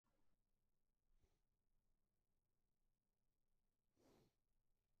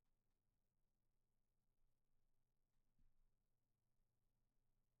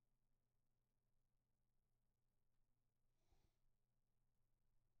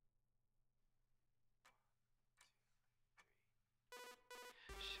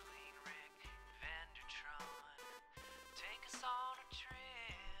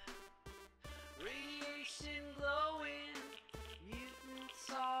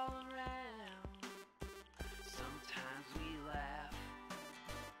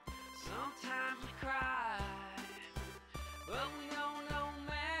sometimes we cry, but we know no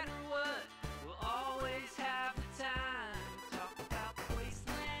matter what, we'll always have the time to talk about the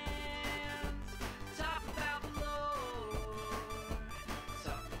wastelands, talk about the lore,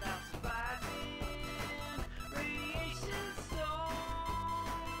 talk about surviving radiation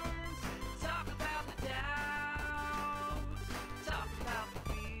storms, talk about the doubts, talk about the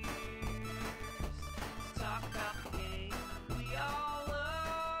fears, talk about the game we all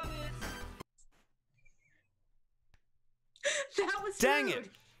love. That was Dang rude. it!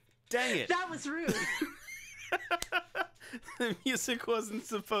 Dang it! That was rude. The music wasn't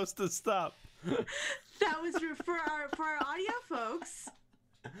supposed to stop. That was rude for our audio folks.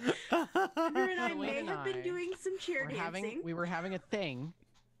 Hunter and I may have been doing some chair dancing. We were having a thing.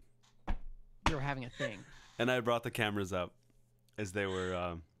 We were having a thing. And I brought the cameras up as they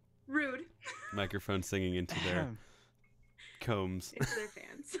were Rude. microphone singing into their combs. It's their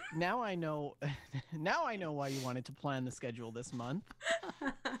fans. Now I know. Now I know why you wanted to plan the schedule this month.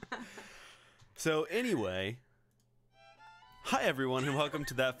 So anyway, hi everyone and welcome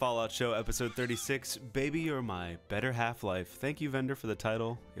to That Fallout Show, episode 36, Baby You're My Better Half-Life. Thank you, Vendor, for the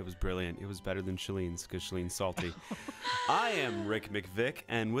title. It was brilliant. It was better than Shaline's, because Shaline's salty. I am Rick McVick,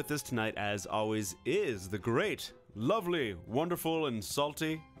 and with us tonight, as always, is the great, lovely, wonderful, and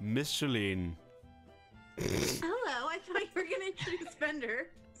salty Miss Shaline. Hello. I thought you were going to introduce Bender,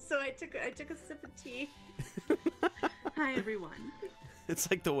 so I took a sip of tea. Hi, everyone. It's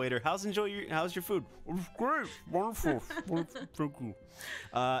like the waiter. How's your food? It's great. Wonderful. Wonderful. So cool.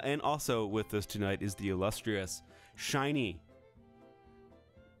 And also with us tonight is the illustrious Shiny.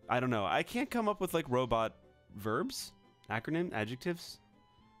 I don't know. I can't come up with like robot verbs, acronym, adjectives,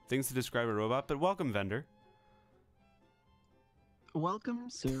 things to describe a robot, but welcome, Vendor. Welcome,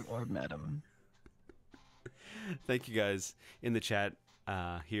 sir or madam. Thank you guys in the chat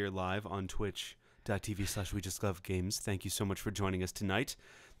here live on twitch.tv/WeJustLoveGames. Thank you so much for joining us tonight,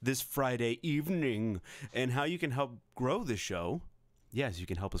 this Friday evening. And how you can help grow the show. Yes, you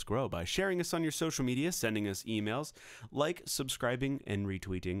can help us grow by sharing us on your social media, sending us emails, like, subscribing, and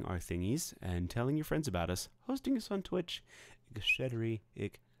retweeting our thingies, and telling your friends about us, hosting us on Twitch, etc.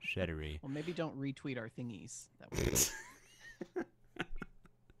 Well, maybe don't retweet our thingies. That was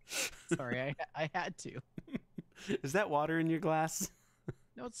sorry, I had to. Is that water in your glass?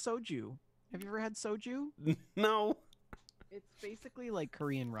 No, it's soju. Have you ever had soju? No. It's basically like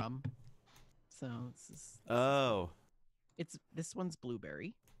Korean rum. So it's just, this one's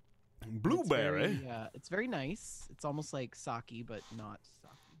blueberry. Blueberry? It's very nice. It's almost like sake, but not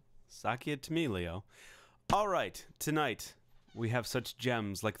sake. Sake it to me, Leo. All right, tonight we have such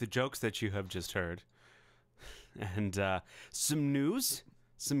gems like the jokes that you have just heard, and some news,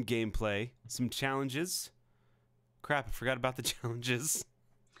 some gameplay, some challenges. Crap, I forgot about the challenges.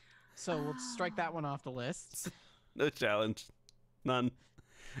 So we'll strike that one off the list. No challenge, none.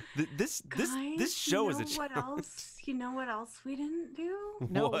 This show is a challenge. You know what else we didn't do?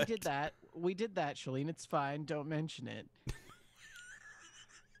 No, What? we did that, Shaline. It's fine. Don't mention it.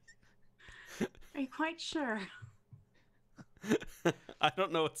 Are you quite sure? I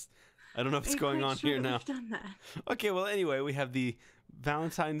don't know what's going on here now. We've done that. Okay, well, anyway, we have the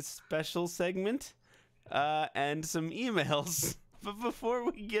Valentine's special segment and some emails. But before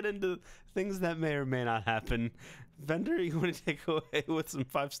we get into things that may or may not happen, Vendor, you want to take away with some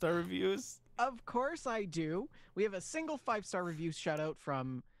 5-star reviews? Of course I do. We have a single 5-star review shout out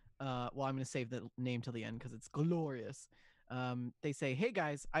from, I'm going to save the name till the end because it's glorious. They say, hey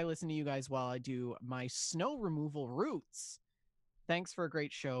guys, I listen to you guys while I do my snow removal routes. Thanks for a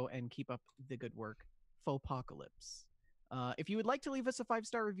great show and keep up the good work. Faux-pocalypse. If you would like to leave us a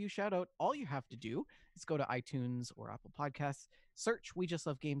 5-star review shout out, all you have to do is go to iTunes or Apple Podcasts, search We Just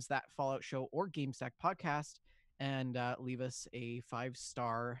Love Games, That Fallout Show, or GameStack Podcast, and leave us a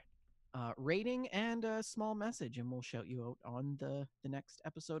 5-star rating and a small message, and we'll shout you out on the next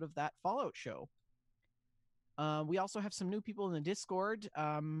episode of That Fallout Show. We also have some new people in the Discord.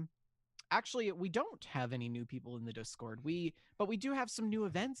 Actually, we don't have any new people in the Discord. But we do have some new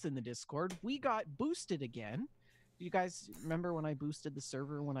events in the Discord. We got boosted again. Do you guys remember when I boosted the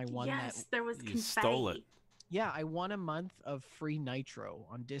server when I won that? Yes, there was confetti. You stole it. Yeah, I won a month of free Nitro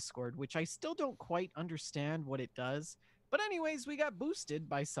on Discord, which I still don't quite understand what it does. But anyways, we got boosted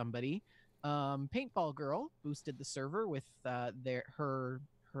by somebody. Paintball Girl boosted the server with her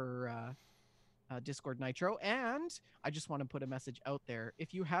Discord Nitro. And I just want to put a message out there.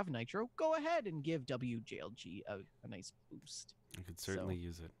 If you have Nitro, go ahead and give WJLG a nice boost. I could certainly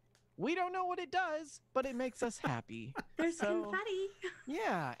use it. We don't know what it does, but it makes us happy. There's confetti.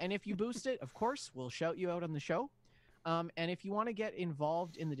 Yeah, and if you boost it, of course, we'll shout you out on the show. And if you want to get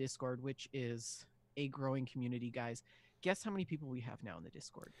involved in the Discord, which is a growing community, guys, guess how many people we have now in the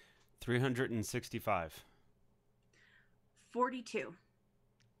Discord? 365. 42.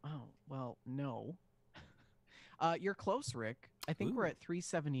 Oh, well, no. You're close, Rick. I think we're Ooh. at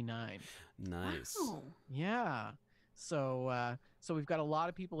 379. Nice. Wow. Yeah. So we've got a lot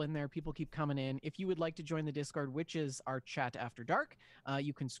of people in there. People keep coming in. If you would like to join the Discord, which is our chat after dark,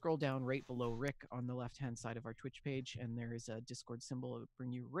 you can scroll down right below Rick on the left-hand side of our Twitch page, and there is a Discord symbol that will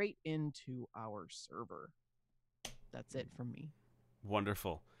bring you right into our server. That's it from me.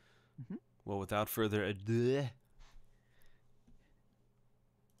 Wonderful. Mhm. Well, without further ado,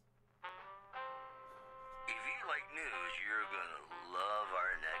 If you like news, you're gonna love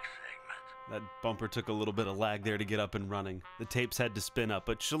our next segment. that bumper took a little bit of lag there to get up and running. The tapes had to spin up.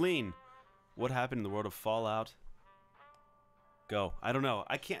 But Shaline, what happened in the world of Fallout? Go. I don't know.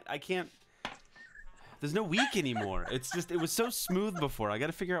 I can't. There's no week anymore. It's just, it was so smooth before. I got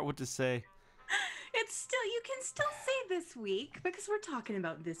to figure out what to say. It's still, you can still say this week because we're talking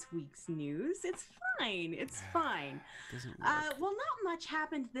about this week's news. It's fine. It's fine. Doesn't work. Well, not much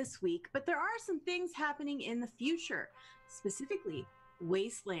happened this week, but there are some things happening in the future. Specifically,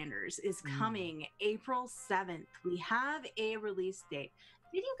 Wastelanders is coming April 7th. We have a release date.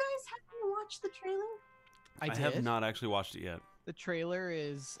 Did you guys happen to watch the trailer? I did. have not actually watched it yet. The trailer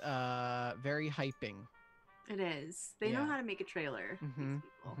is very hyping. It is. They know Yeah. how to make a trailer. These Mhm,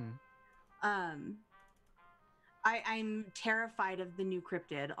 people. mhm. I'm terrified of the new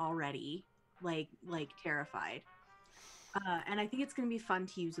cryptid already. Like terrified. And I think it's gonna be fun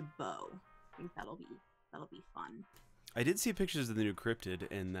to use a bow. I think that'll be fun. I did see pictures of the new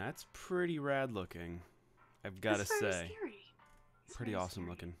cryptid, and that's pretty rad looking. I've got to It's very say. scary. It's Pretty very awesome scary.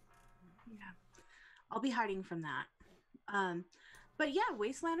 looking. Yeah. I'll be hiding from that. But yeah,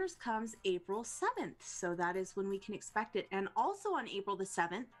 Wastelanders comes April 7th. So that is when we can expect it. And also on April the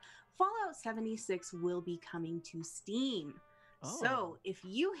 7th, Fallout 76 will be coming to Steam. Oh. So if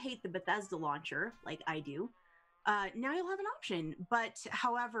you hate the Bethesda launcher, like I do, now you'll have an option. But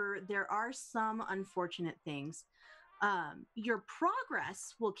however, there are some unfortunate things. Your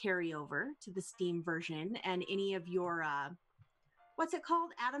progress will carry over to the Steam version, and any of your what's it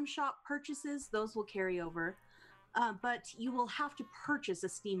called? Atom Shop purchases, those will carry over. But you will have to purchase a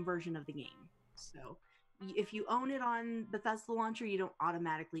Steam version of the game. So if you own it on Bethesda launcher, you don't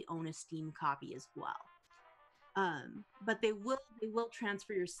automatically own a Steam copy as well. But they will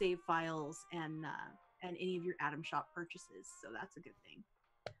transfer your save files and any of your Atom Shop purchases. So that's a good thing.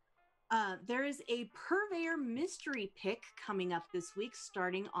 There is a Purveyor mystery pick coming up this week,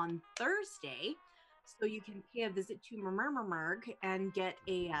 starting on Thursday. So you can pay a visit to Murmurmurmurg and get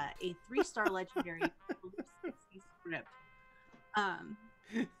a 3-star legendary 60 script.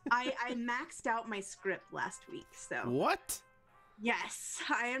 I maxed out my script last week, so What? yes,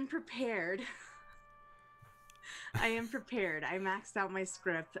 I am prepared. I am prepared. I maxed out my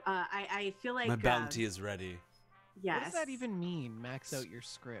script. I feel like My bounty is ready. yes. What does that even mean? Max out your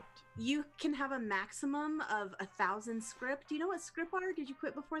script. You can have a maximum of 1,000 script. Do you know what script are? Did you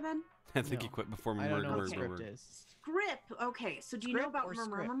quit before then? I think No. you quit before I don't know what murder. script is. Script. Okay, so do you know Script about or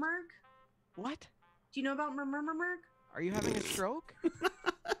script? Murmurmurmurg? What? Do you know about Murmurmurmurg? Are you having a stroke?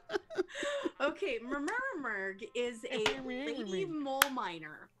 Okay, Murmurmurmurg is a lady mole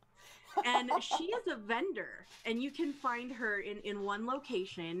miner. And she is a vendor. And you can find her in one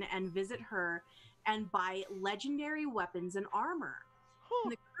location and visit her and buy legendary weapons and armor.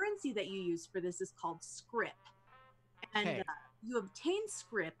 And the currency that you use for this is called scrip. And Okay. You obtain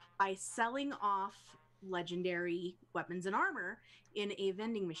scrip by selling off legendary weapons and armor in a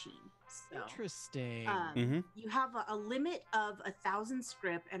vending machine. So Interesting. you have a limit of 1,000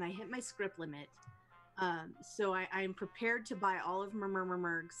 scrip, and I hit my scrip limit. So I'm prepared to buy all of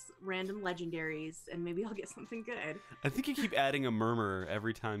Murmurmurmurg's random legendaries, and maybe I'll get something good. I think you keep adding a murmur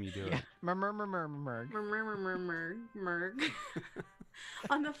every time you do yeah. it. Murmurmurmurmurg.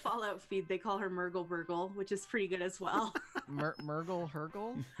 On the Fallout feed, they call her Murgle Burgle, which is pretty good as well. Murgle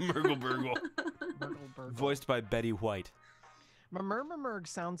Hergle? Murgle Burgle. Murgle Burgle. Voiced by Betty White. Murmurmurg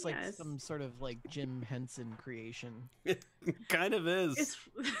sounds like Yes. some sort of like Jim Henson creation. It kind of is. It's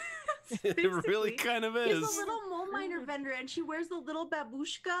It really basically- kind of She's is. a little mole miner vendor, and she wears a little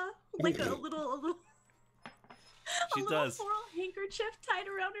babushka, like a little She little does. floral handkerchief tied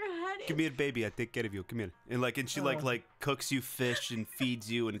around her head. Come here, baby. I take care of you. Come here. And she like cooks you fish and feeds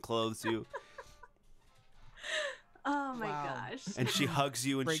you and clothes you. Oh my Wow. gosh. And she hugs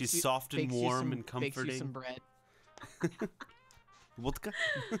you and Breaks she's you- soft and bakes you warm some- and bakes you some comforting. bread. Vodka?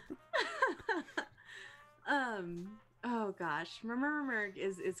 Oh gosh, Murmur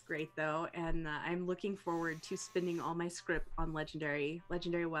is great though, and I'm looking forward to spending all my script on legendary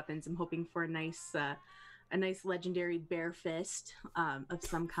weapons. I'm hoping for a nice legendary bear fist of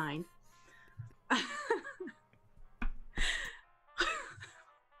some kind.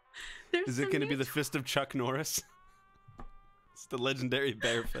 There's Is it some going to new be the fist of Chuck Norris? It's the legendary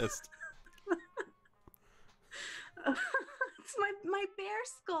bear fist. It's my bear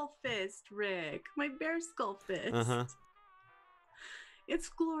skull fist, Rick. My bear skull fist. Uh-huh. It's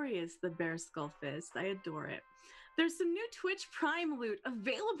glorious, the bear skull fist. I adore it. There's some new Twitch Prime loot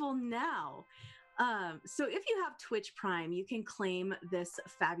available now. So if you have Twitch Prime, you can claim this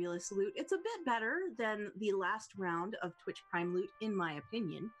fabulous loot. It's a bit better than the last round of Twitch Prime loot, in my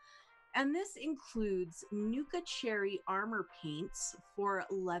opinion. And this includes Nuka Cherry armor paints for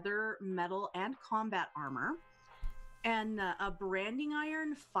leather, metal, and combat armor, and a branding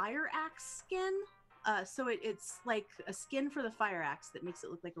iron fire axe skin. So it's like a skin for the fire axe that makes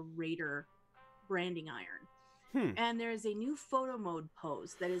it look like a raider branding iron. And there is a new photo mode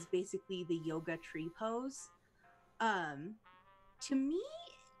pose that is basically the yoga tree pose. To me,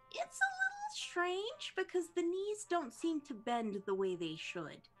 it's a little strange because the knees don't seem to bend the way they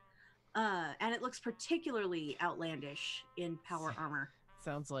should. And it looks particularly outlandish in power armor.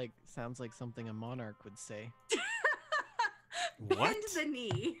 Sounds like something a monarch would say. What? Bend the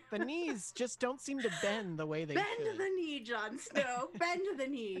knee. The knees just don't seem to bend the way they Bend should. the knee, Jon Snow. Bend the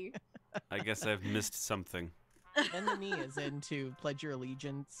knee. I guess I've missed something. Bend the knee is in to pledge your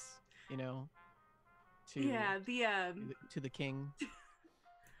allegiance, you know, to to the king.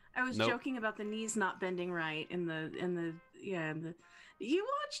 I was Nope. joking about the knees not bending right in the you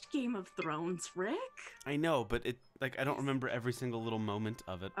watched Game of Thrones, Rick? I know, but I don't remember every single little moment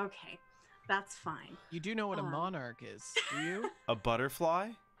of it. Okay. That's fine. You do know what a monarch is, do you? A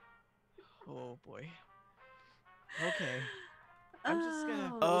butterfly? Oh boy. Okay. I'm just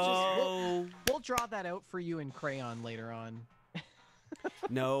gonna. Oh. We'll draw that out for you in crayon later on.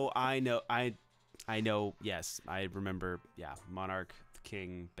 No, I know. I know. Yes, I remember. Yeah, monarch, the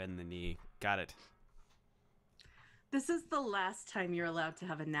king, bend the knee. Got it. This is the last time you're allowed to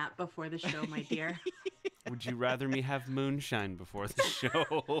have a nap before the show, my dear. Would you rather me have moonshine before the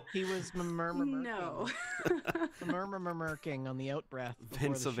show? He was murmuring. No. Murmuring on the out breath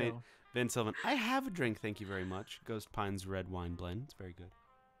before the show. Vin Sylvan. I have a drink, thank you very much. Ghost Pines Red Wine Blend. It's very good.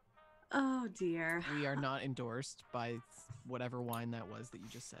 Oh dear. We are not endorsed by whatever wine that was that you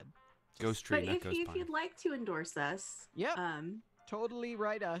just said. Ghost Tree, But not if Ghost Pine. you'd like to endorse us, Yep. Totally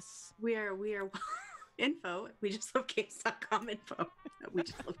write us. we are info at WeJustLoveGames.com info at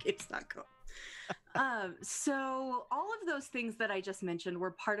WeJustLoveGames.com. So all of those things that I just mentioned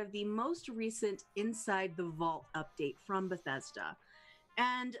were part of the most recent Inside the Vault update from Bethesda.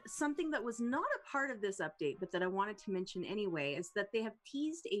 And something that was not a part of this update, but that I wanted to mention anyway, is that they have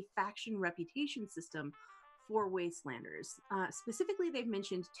teased a faction reputation system for Wastelanders. Specifically, they've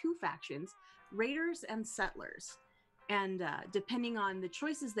mentioned two factions, Raiders and Settlers. And depending on the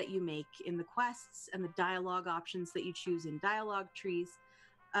choices that you make in the quests and the dialogue options that you choose in dialogue trees,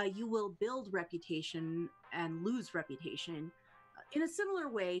 you will build reputation and lose reputation in a similar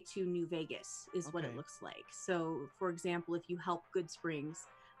way to New Vegas is what it Okay. looks like. So, for example, if you help Good Springs,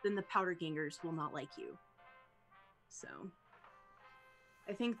 then the Powder Gangers will not like you. So,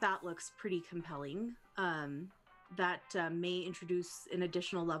 I think that looks pretty compelling. That may introduce an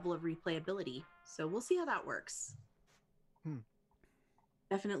additional level of replayability. So we'll see how that works.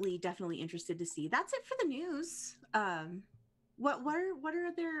 Definitely interested to see. That's it for the news. What's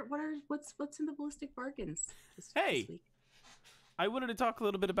in the ballistic bargains? Hey! this week? I wanted to talk a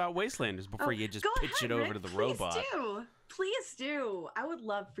little bit about Wastelanders before you just go pitch ahead, it over Rick. to the Please robot. Please do. I would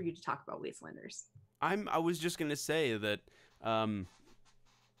love for you to talk about Wastelanders. I was just gonna say that, someone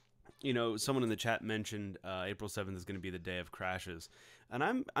in the chat mentioned April 7th is gonna be the day of crashes, and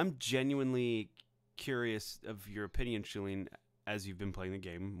I'm genuinely curious of your opinion, Shaline, as you've been playing the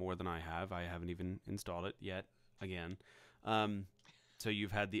game more than I have. I haven't even installed it yet. Again, so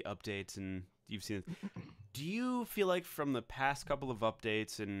you've had the updates and you've seen it. Do you feel like from the past couple of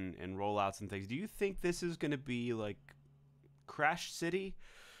updates and rollouts and things, do you think this is going to be like Crash City,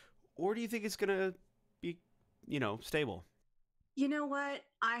 or do you think it's going to be, stable? You know what?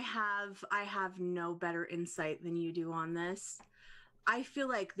 I have no better insight than you do on this. I feel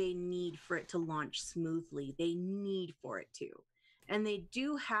like they need for it to launch smoothly. They need for it to. And they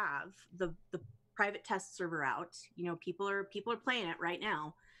do have the private test server out. People are playing it right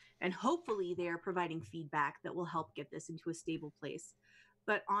now. And hopefully they are providing feedback that will help get this into a stable place.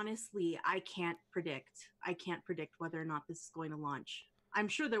 But honestly, I can't predict whether or not this is going to launch. I'm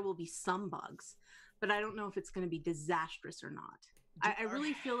sure there will be some bugs, but I don't know if it's going to be disastrous or not. I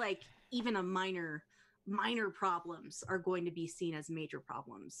really feel like even a minor problems are going to be seen as major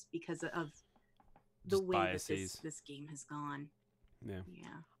problems because of the Just way biases. that this game has gone. Yeah.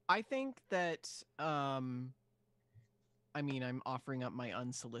 I think that I mean, I'm offering up my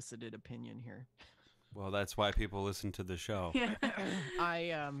unsolicited opinion here. Well, that's why people listen to the show. Yeah.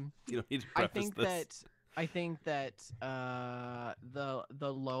 You don't need to I preface think this. that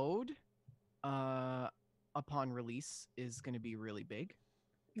the load upon release is going to be really big.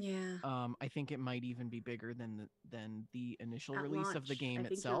 Yeah. I think it might even be bigger than the initial At release of the launch, game I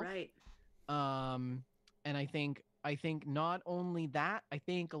think itself. You're right. And I think not only that, I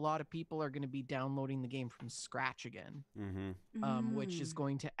think a lot of people are going to be downloading the game from scratch again, which is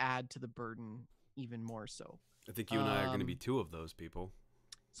going to add to the burden even more so. I think you and I are going to be two of those people.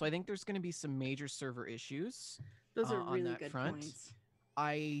 So I think there's going to be some major server issues. Those are on really that good front. points.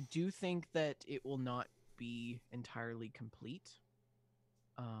 I do think that it will not be entirely complete.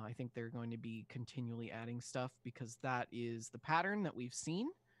 I think they're going to be continually adding stuff because that is the pattern that we've seen.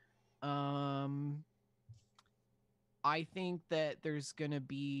 I think that there's going to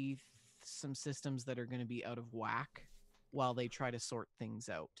be some systems that are going to be out of whack while they try to sort things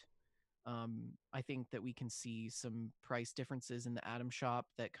out. I think that we can see some price differences in the Atom Shop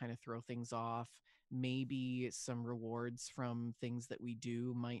that kind of throw things off. Maybe some rewards from things that we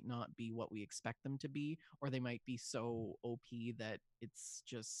do might not be what we expect them to be, or they might be so OP that it's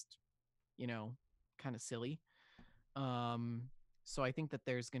just, kind of silly. So I think that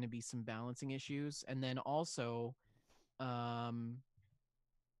there's going to be some balancing issues. And then also, I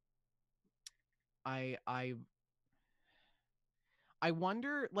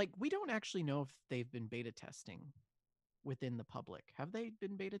wonder, like, we don't actually know if they've been beta testing within the public. Have they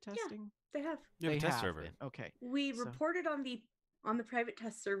been beta testing? They have. You have They a test have server. been. Okay. We So- reported on the private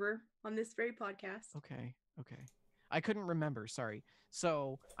test server on this very podcast. Okay. I couldn't remember. Sorry.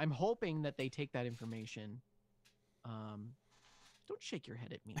 So I'm hoping that they take that information. Don't shake your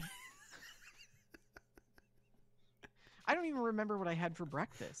head at me. I don't even remember what I had for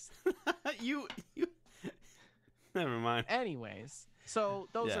breakfast. you. Never mind. Anyways, so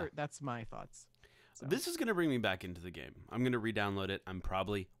that's my thoughts. So. This is going to bring me back into the game. I'm going to re-download it. I'm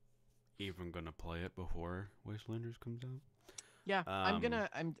probably even going to play it before Wastelanders comes out. Yeah,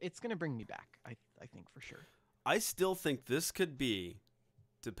 it's gonna bring me back. I think for sure. I still think this could be,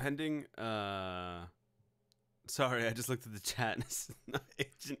 depending. Sorry, I just looked at the chat.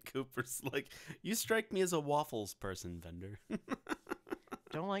 Agent Cooper's like, you strike me as a waffles person, vendor.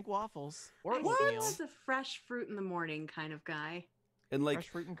 Don't like waffles or I see him oatmeal. as a fresh fruit in the morning kind of guy. And like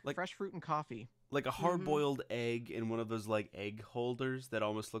fresh fruit and coffee. Like a hard-boiled egg in one of those like egg holders that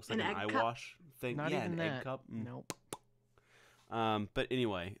almost looks like an eye cup. wash thing. Not yeah, even an that. egg cup. Nope. But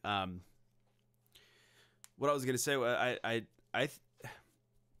anyway, what I was gonna say, I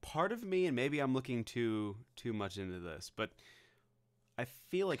part of me, and maybe I'm looking too much into this, but I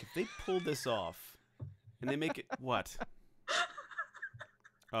feel like if they pull this off and they make it what?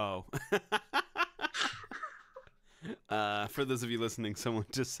 Oh. For those of you listening, someone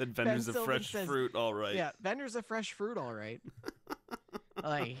just said vendor's a Sylvan fresh says- fruit, all right. Yeah, vendor's a fresh fruit, all right.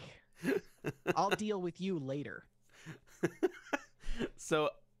 Like, I'll deal with you later. So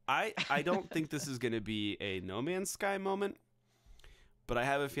I don't think this is going to be a No Man's Sky moment, but I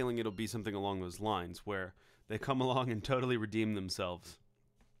have a feeling it'll be something along those lines where they come along and totally redeem themselves.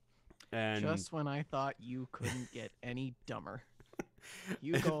 And Just when I thought you couldn't get any dumber,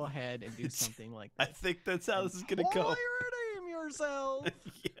 you go ahead and do something like I this. think that's how this is going to go. Totally redeem yourself.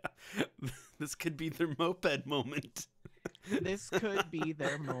 Yeah. This could be their moped moment. This could be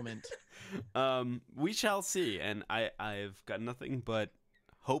their moment. We shall see, and I've got nothing but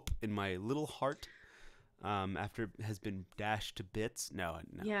hope in my little heart after it has been dashed to bits. No.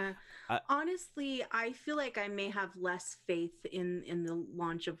 Yeah. Honestly, I feel like I may have less faith in the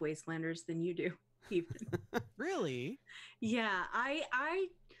launch of Wastelanders than you do, even. Really? Yeah, I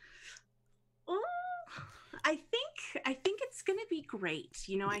think it's gonna be great.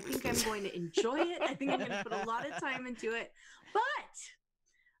 I think I'm going to enjoy it. I think I'm gonna put a lot of time into it, but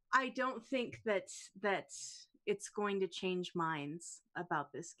I don't think that it's going to change minds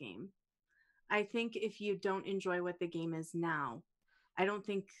about this game. I think if you don't enjoy what the game is now, I don't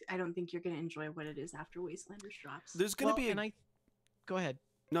think you're gonna enjoy what it is after Wastelanders drops. There's going to be Go ahead.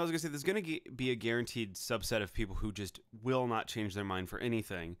 No, I was going to say there's going to be a guaranteed subset of people who just will not change their mind for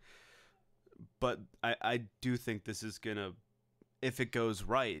anything. But I do think this is going to, if it goes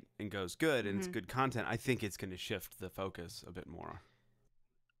right and goes good and it's good content, I think it's going to shift the focus a bit more.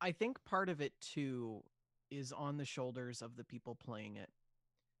 I think part of it too is on the shoulders of the people playing it.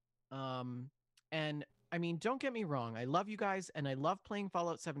 And I mean, don't get me wrong, I love you guys and I love playing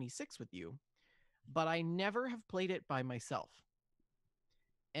Fallout 76 with you, but I never have played it by myself.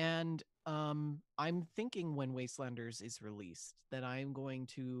 And I'm thinking when Wastelanders is released that I'm going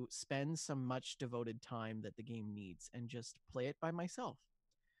to spend some much devoted time that the game needs and just play it by myself.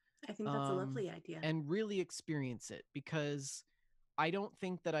 I think that's a lovely idea. And really experience it, because I don't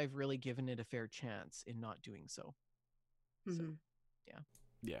think that I've really given it a fair chance in not doing so. So, Mhm.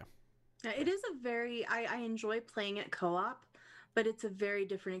 Yeah. It is a very, I enjoy playing it co-op, but it's a very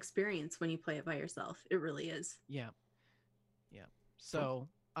different experience when you play it by yourself. It really is. Yeah. So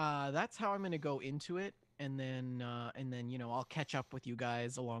that's how I'm going to go into it, and then I'll catch up with you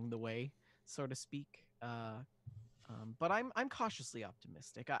guys along the way, so to speak. But I'm cautiously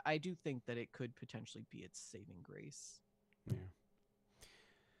optimistic. I do think that it could potentially be its saving grace. Yeah.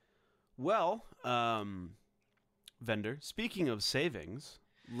 Well, Vendor, speaking of savings,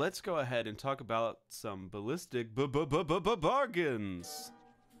 let's go ahead and talk about some ballistic bargains.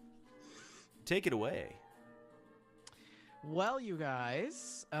 Take it away. Well, you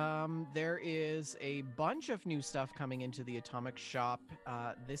guys, there is a bunch of new stuff coming into the Atomic Shop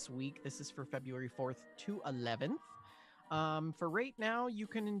this week. This is for February 4th to 11th. For right now, you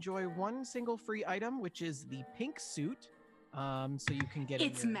can enjoy one single free item, which is the pink suit. So you can get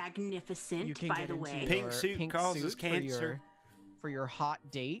It's magnificent, by the way. Pink suit causes cancer. For your hot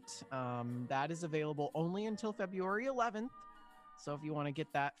date. That is available only until February 11th. So if you want to get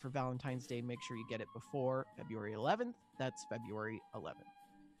that for Valentine's Day, make sure you get it before February 11th. That's February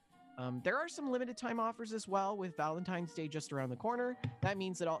 11th. There are some limited time offers as well, with Valentine's Day just around the corner. That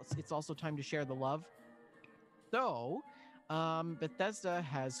means that it's also time to share the love. So Bethesda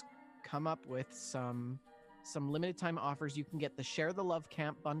has come up with some limited time offers. You can get the Share the Love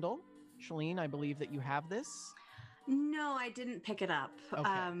Camp bundle. Shaline, I believe that you have this. No, I didn't pick it up.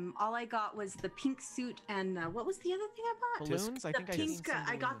 Okay. All I got was the pink suit and what was the other thing I bought? Balloons? I The think I pink.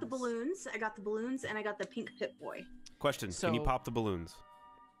 I got the balloons. I got the balloons, and I got the pink Pip Boy. Question: Can you So- pop the balloons?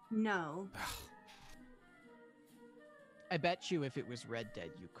 No. I bet you if it was Red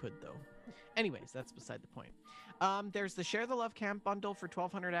Dead, you could, though. Anyways, that's beside the point. There's the Share the Love Camp bundle for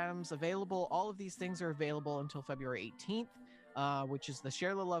 1,200 atoms available. All of these things are available until February 18th, which is the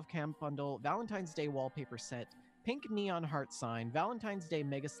Share the Love Camp bundle, Valentine's Day wallpaper set, pink neon heart sign, Valentine's Day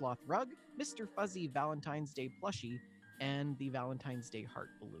Mega Sloth rug, Mr. Fuzzy Valentine's Day plushie, and the Valentine's Day heart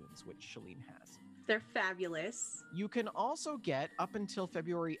balloons, which Shaline has. They're fabulous. You can also get, up until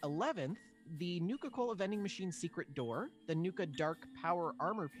February 11th, the Nuka-Cola vending machine secret door, the Nuka Dark Power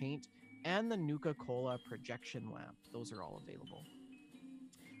armor paint, and the Nuka-Cola projection lamp. Those are all available.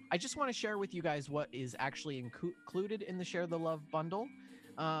 I just want to share with you guys what is actually included in the Share the Love bundle.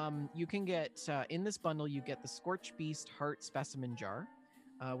 You can get, in this bundle, you get the Scorch Beast Heart Specimen Jar,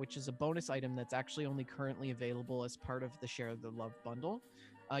 which is a bonus item that's actually only currently available as part of the Share the Love bundle.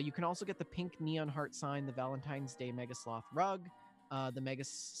 You can also get the pink neon heart sign, the Valentine's Day Mega Sloth rug, the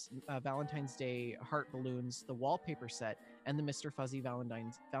Valentine's Day heart balloons, the wallpaper set, and the Mr. Fuzzy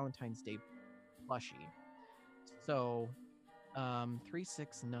Valentine's Day plushie. So,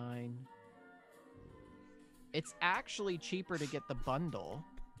 369. It's actually cheaper to get the bundle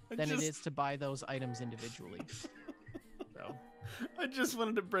than it is to buy those items individually. So, I just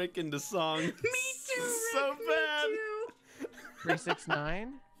wanted to break into song. Me too, Rick, So me bad. too.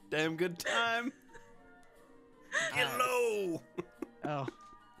 369. Damn good time. Get Uh, low. Oh,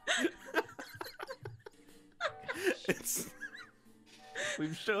 It's.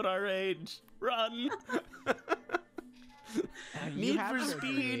 We've showed our age. Run. you Need have for showed your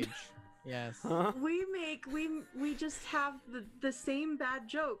speed. age. Yes. Huh? We just have the same bad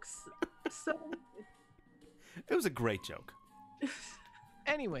jokes. So It was a great joke.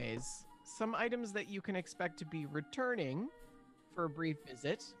 Anyways, some items that you can expect to be returning for a brief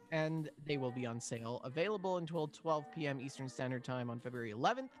visit, and they will be on sale, available until 12 p.m. Eastern Standard Time on February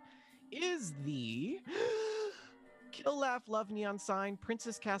 11th, is the Kill Laugh Love Neon Sign,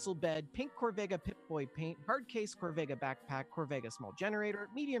 Princess Castle Bed, Pink Corvega Pip-Boy Paint, Hard Case Corvega Backpack, Corvega Small Generator,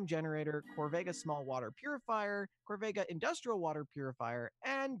 Medium Generator, Corvega Small Water Purifier, Corvega Industrial Water Purifier,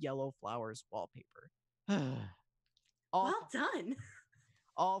 and Yellow Flowers Wallpaper. All well done.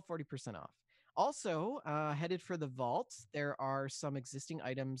 all 40% off. Also, headed for the vault, there are some existing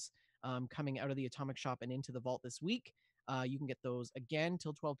items coming out of the Atomic Shop and into the vault this week. You can get those again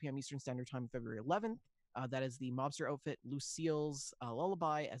till 12 p.m. Eastern Standard Time, February 11th. That is the Mobster Outfit, Lucille's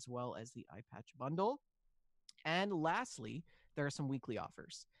Lullaby, as well as the Eye Patch Bundle. And lastly, there are some weekly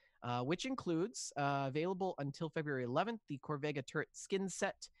offers, which includes available until February 11th, the Corvega Turret Skin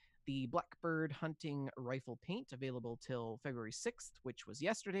Set, the Blackbird hunting rifle paint available till February 6th, which was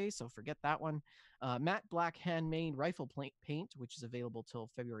yesterday, so forget that one. Matte Black handmade rifle paint, which is available till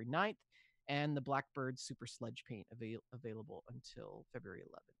February 9th, and the Blackbird Super Sledge paint available until February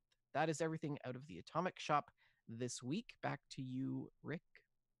 11th. That is everything out of the Atomic Shop this week. Back to you, Rick.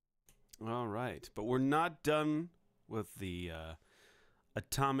 All right, but we're not done with the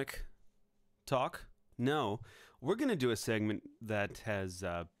atomic talk. No, we're going to do a segment that has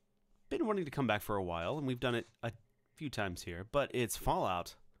been wanting to come back for a while, and we've done it a few times here, but it's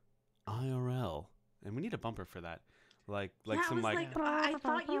Fallout IRL, and we need a bumper for that. Like yeah, some I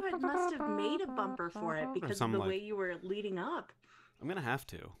thought you must have made a bumper for it because of the way you were leading up. I'm going to have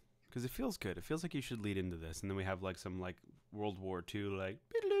to, because it feels good. It feels like you should lead into this, and then we have like some like World War II, like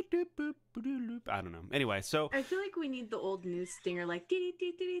I don't know. Anyway, so I feel like we need the old news stinger, like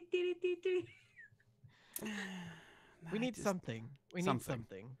we need something. We need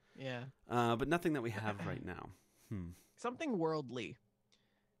something. Yeah. But nothing that we have right now. Something worldly,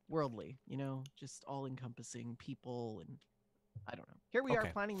 just all encompassing people and I don't know. Here we are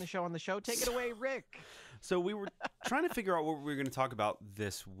planning the show on the show. Take it away, Rick. So we were trying to figure out what we were going to talk about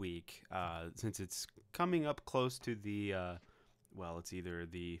this week, since it's coming up close to the, it's either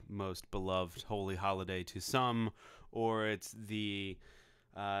the most beloved holy holiday to some, or it's the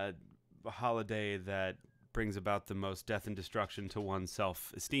holiday that brings about the most death and destruction to one's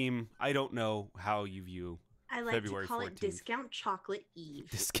self-esteem. I don't know how you view February 14th. Call it Discount Chocolate Eve.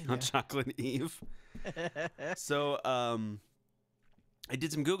 Discount Chocolate Eve. So, I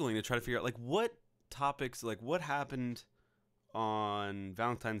did some Googling to try to figure out, like, what topics, like, what happened on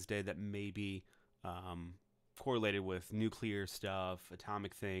Valentine's Day that maybe correlated with nuclear stuff,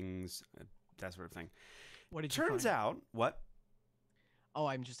 atomic things, that sort of thing. What did you find? Turns out, what? Oh,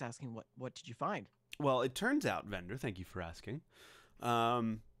 I'm just asking, what did you find? Well, it turns out, Vendor, thank you for asking,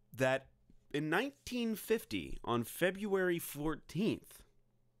 that in 1950, on February 14th,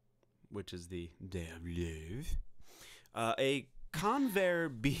 which is the Day of Love, a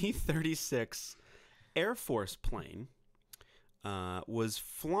Convair B-36 Air Force plane was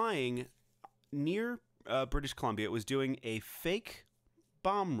flying near British Columbia. It was doing a fake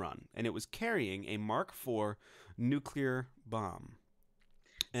bomb run, and it was carrying a Mark IV nuclear bomb.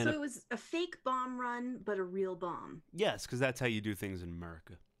 And so it was a fake bomb run, but a real bomb. Yes, because that's how you do things in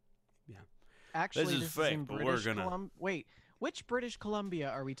America. Yeah. Actually, this is fake, in but British we're gonna... Wait, which British Columbia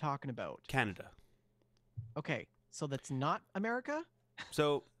are we talking about? Canada. Okay, so that's not America?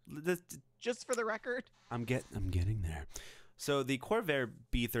 So just for the record, I'm getting there. So the Corvair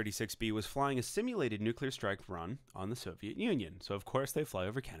B-36B was flying a simulated nuclear strike run on the Soviet Union. So of course they fly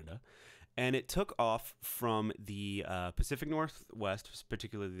over Canada, and it took off from the Pacific Northwest,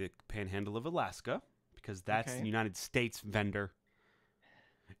 particularly the Panhandle of Alaska, because that's the United States, Vendor.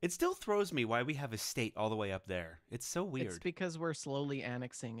 It still throws me why we have a state all the way up there. It's so weird. It's because we're slowly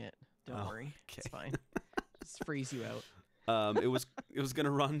annexing it. Don't worry, it's fine. Just freeze you out. It was going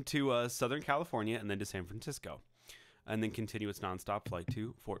to run to Southern California and then to San Francisco, and then continue its nonstop flight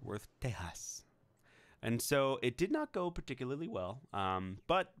to Fort Worth, Texas. And so it did not go particularly well.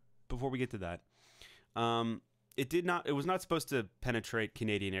 But before we get to that, it was not supposed to penetrate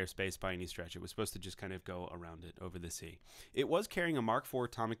Canadian airspace by any stretch. It was supposed to just kind of go around it over the sea. It was carrying a Mark IV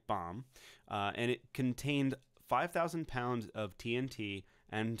atomic bomb, and it contained 5,000 pounds of TNT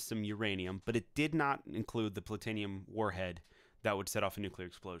and some uranium, but it did not include the plutonium warhead that would set off a nuclear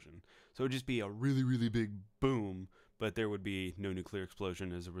explosion. So it would just be a really, really big boom, but there would be no nuclear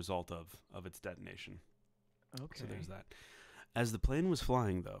explosion as a result of its detonation. Okay. So there's that. As the plane was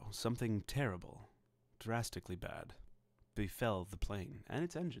flying, though, something terrible, drastically bad, befell the plane and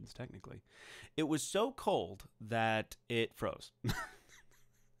its engines, technically. It was so cold that it froze.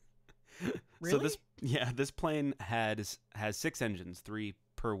 Really? So this plane has 6 engines, 3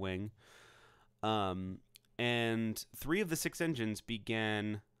 per wing. And 3 of the 6 engines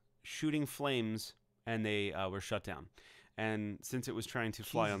began shooting flames, and they were shut down. And since it was trying to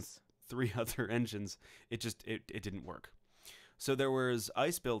fly on 3 other engines, it didn't work. So there was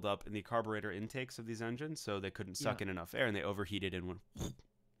ice buildup in the carburetor intakes of these engines, so they couldn't suck in enough air, and they overheated and went...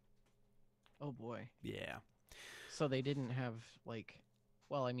 Oh, boy. Yeah. So they didn't have,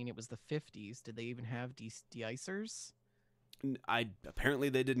 it was the 50s. Did they even have de-icers? Apparently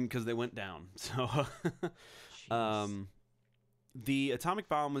they didn't, because they went down. So, the atomic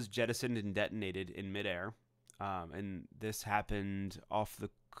bomb was jettisoned and detonated in midair, and this happened off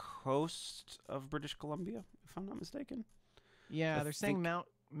the coast of British Columbia, if I'm not mistaken. Yeah, they're saying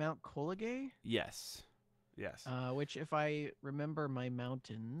Mount Colgay. Yes. Which, if I remember my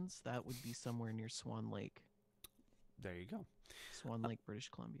mountains, that would be somewhere near Swan Lake. there you go. Swan Lake, British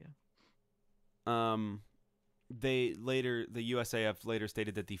Columbia. The USAF later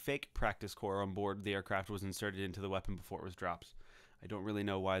stated that the fake practice core on board the aircraft was inserted into the weapon before it was dropped. I don't really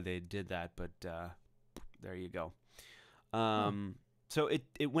know why they did that, but there you go. So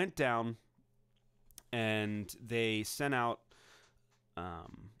it went down, and they sent out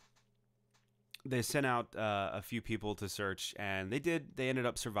a few people to search, and they ended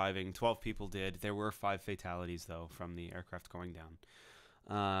up surviving. 12 people did. There were 5 fatalities though from the aircraft going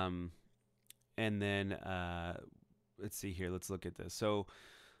down. And then let's see here. Let's look at this. So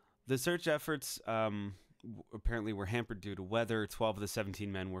the search efforts apparently were hampered due to weather. 12 of the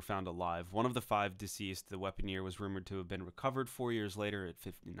 17 men were found alive. One of the 5 deceased, the weaponeer, was rumored to have been recovered 4 years later in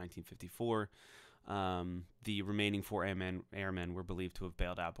 1954. The remaining 4 airmen were believed to have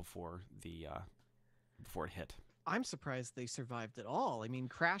bailed out before it hit. I'm surprised they survived at all. I mean,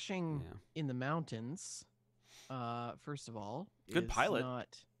 crashing in the mountains, first of all, good is pilot.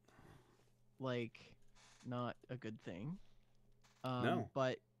 Not a good thing. No.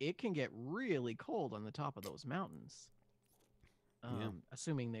 But it can get really cold on the top of those mountains.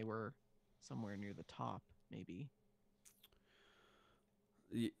 Assuming they were somewhere near the top, maybe.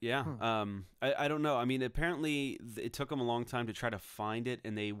 Yeah. I don't know. I mean, apparently it took them a long time to try to find it,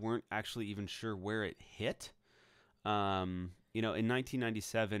 and they weren't actually even sure where it hit. In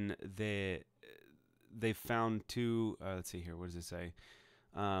 1997, they found 2. Let's see here. What does it say?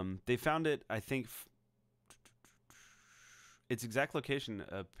 They found it. I think its exact location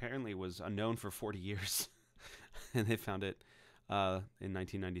apparently was unknown for 40 years, and they found it in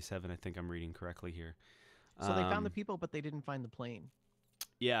 1997. I think I'm reading correctly here. So they found the people, but they didn't find the plane.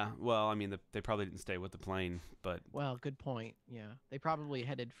 Yeah, well, I mean, they probably didn't stay with the plane, but... Well, good point, yeah. They probably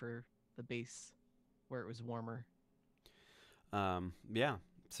headed for the base where it was warmer. Yeah,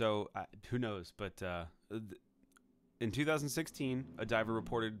 so who knows, but in 2016, a diver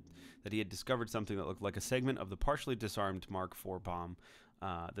reported that he had discovered something that looked like a segment of the partially disarmed Mark IV bomb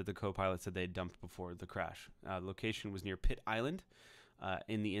that the co-pilot said they had dumped before the crash. The location was near Pitt Island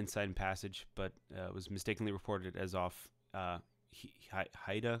in the Inside Passage, but was mistakenly reported as off...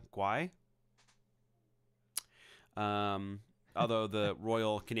 Haida Gwaii. Although the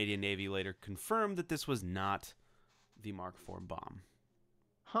Royal Canadian Navy later confirmed that this was not the Mark IV bomb.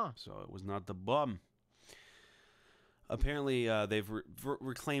 So it was not the bomb. Apparently, they've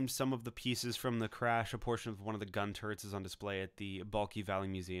reclaimed some of the pieces from the crash. A portion of one of the gun turrets is on display at the Bulky Valley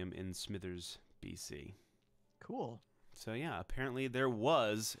Museum in Smithers, BC. Cool. So yeah, apparently there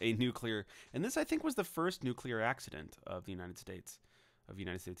was a nuclear, and this I think was the first nuclear accident of the United States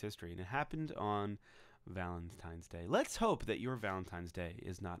history, and it happened on Valentine's Day. Let's hope that your Valentine's Day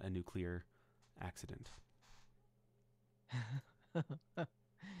is not a nuclear accident.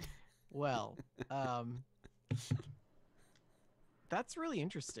 Well, that's really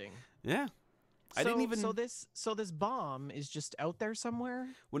interesting. Yeah. I didn't even... So this bomb is just out there somewhere?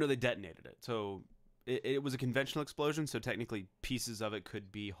 Well, no, they detonated it. So it was a conventional explosion, so technically pieces of it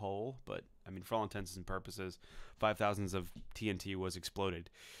could be whole, but I mean, for all intents and purposes, 5,000s of TNT was exploded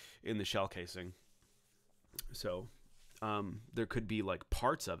in the shell casing. So there could be like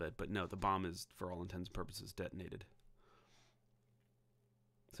parts of it, but no, the bomb is, for all intents and purposes, detonated.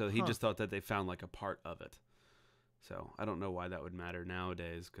 So he just thought that they found like a part of it. So I don't know why that would matter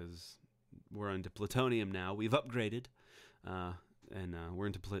nowadays, because we're into plutonium now. We've upgraded. And we're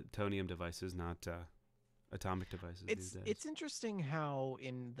into plutonium devices, not atomic devices these days. It's interesting how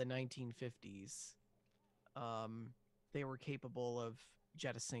in the 1950s, they were capable of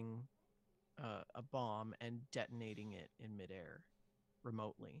jettisoning a bomb and detonating it in midair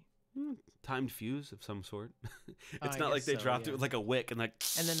remotely. Timed fuse of some sort. It's not like they dropped it with like a wick and like...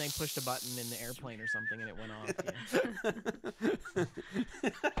 And then they pushed a button in the airplane or something and it went off. Yeah.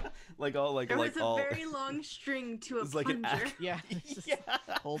 Like all like... There was like all... a very long string to a like plunger. Yeah.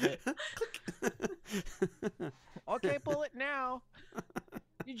 Hold it. Okay, pull it now.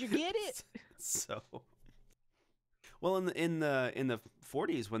 Did you get it? So... Well, in the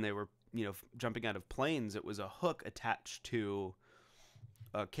 40s, when they were jumping out of planes, it was a hook attached to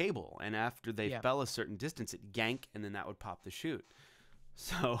a cable, and after they fell a certain distance, it yank, and then that would pop the chute.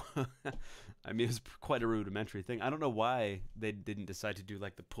 So, I mean, it was quite a rudimentary thing. I don't know why they didn't decide to do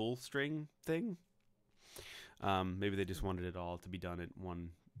like the pull string thing. Maybe they just wanted it all to be done at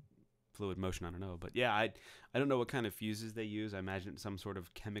one fluid motion. I don't know, but yeah, I don't know what kind of fuses they use. I imagine it's some sort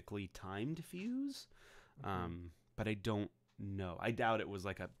of chemically timed fuse. But I don't know. I doubt it was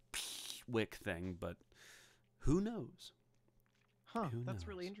like a wick thing, but who knows? That's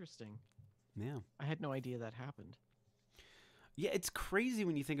really interesting. Yeah. I had no idea that happened. Yeah, it's crazy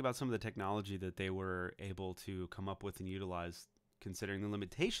when you think about some of the technology that they were able to come up with and utilize, considering the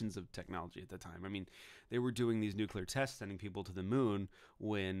limitations of technology at the time. I mean, they were doing these nuclear tests, sending people to the moon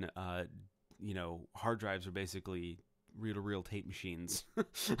when, hard drives are basically reel-to-reel tape machines.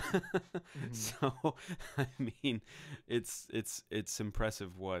 So, I mean, it's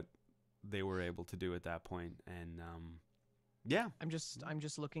impressive what they were able to do at that point, and yeah. I'm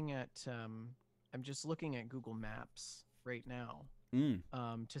just looking at Google Maps right now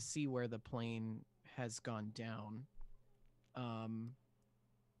to see where the plane has gone down,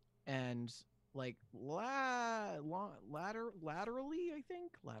 and like laterally, I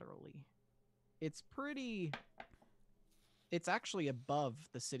think laterally, it's actually above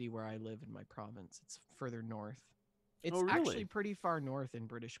the city where I live in my province. It's further north. It's Oh, really? actually pretty far north in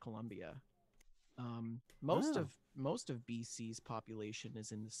British Columbia. Most of BC's population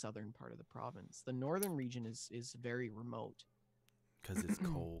is in the southern part of the province. The northern region is very remote Because it's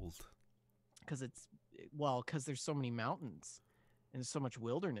cold. because there's so many mountains and so much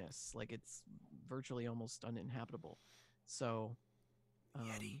wilderness. Like, it's virtually almost uninhabitable. So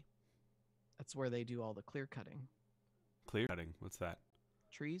that's where they do all the clear cutting. Clear cutting? What's that?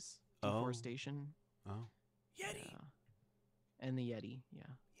 Trees, Oh. deforestation. Oh. Yeti. Yeah. And the Yeti, yeah.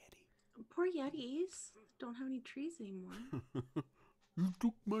 Poor Yetis don't have any trees anymore. You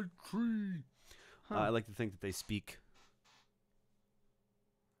took my tree. Huh. I like to think that they speak.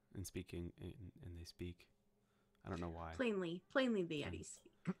 And speaking, and they speak. I don't know why. Plainly, the Yetis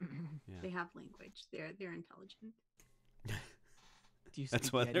speak. Yeah. They have language. They're intelligent. Do you That's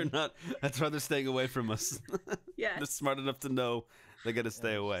speak why Yeti? they're not. That's why they're staying away from us. Yeah. They're smart enough to know they got to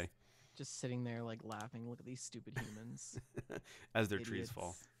stay away Just sitting there, like, laughing. Look at these stupid humans. as their trees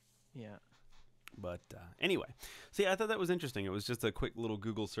fall. Yeah. But anyway, see, I thought that was interesting. It was just a quick little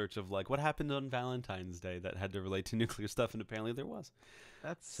Google search of like what happened on Valentine's Day that had to relate to nuclear stuff, and apparently there was.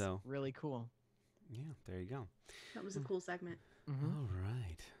 That's really cool. Yeah, there you go. That was a cool segment. Mm-hmm. All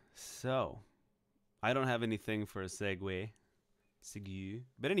right. So, I don't have anything for a segue.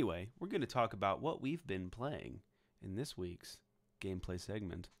 But anyway, we're going to talk about what we've been playing in this week's gameplay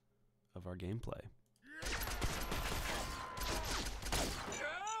segment of our gameplay.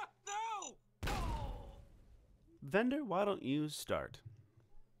 Vendor, why don't you start?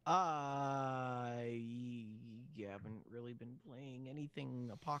 I haven't really been playing anything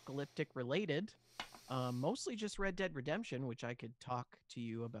apocalyptic related. Mostly just Red Dead Redemption, which I could talk to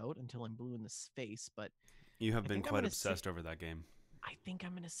you about until I'm blue in the face, but You have I been think I'm quite gonna obsessed over that game. I think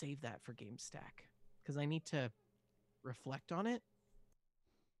I'm going to save that for GameStack because I need to reflect on it.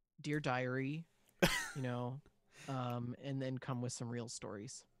 Dear Diary, and then come with some real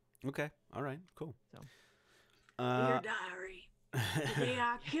stories. Okay. All right. Cool. So. Dear Diary. Today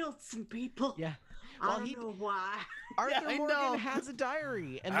I killed some people. Yeah. I don't know why. Arthur I Morgan know. has a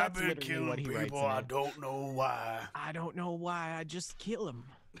diary, and that's literally what he writes in I it. don't know why. I don't know why. I just kill him.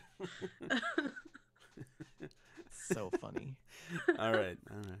 So funny. All right.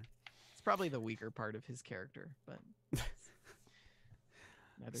 It's probably the weaker part of his character, but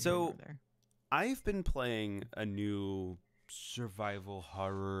neither here So- nor there. I've been playing a new survival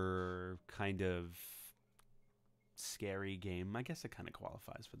horror kind of scary game. I guess it kind of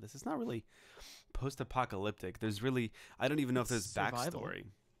qualifies for this. It's not really post-apocalyptic. I don't even know if there's It's survival. backstory.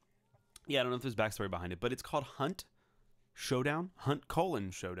 Yeah, I don't know if there's backstory behind it, but it's called Hunt Showdown,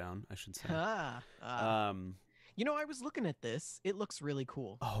 Showdown, I should say. I was looking at this. It looks really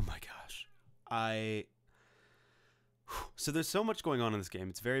cool. Oh my gosh. So there's so much going on in this game.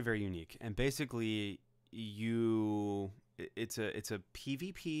 It's very, very unique. And basically it's a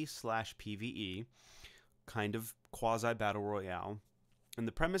PvP / PvE kind of quasi battle royale. And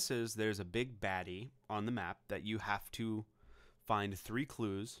the premise is there's a big baddie on the map that you have to find 3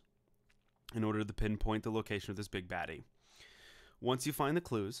 clues in order to pinpoint the location of this big baddie. Once you find the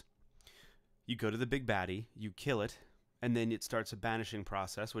clues, you go to the big baddie, you kill it, and then it starts a banishing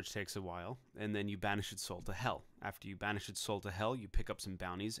process, which takes a while, and then you banish its soul to hell. After you banish its soul to hell, you pick up some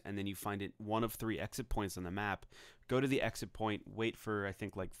bounties, and then you find it one of 3 exit points on the map. Go to the exit point, wait for, I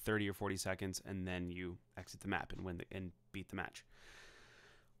think, like 30 or 40 seconds, and then you exit the map and beat the match.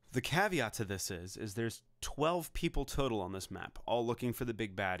 The caveat to this is there's 12 people total on this map, all looking for the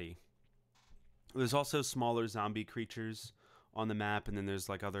big baddie. There's also smaller zombie creatures on the map, and then there's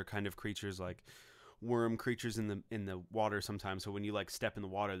like other kind of creatures like worm creatures in the water sometimes. So when you like step in the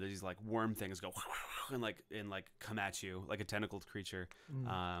water, there's these like worm things go and come at you like a tentacled creature.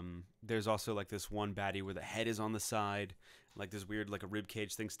 There's also like this one baddie where the head is on the side, like this weird like a rib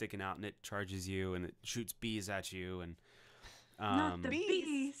cage thing sticking out, and it charges you and it shoots bees at you. And Not the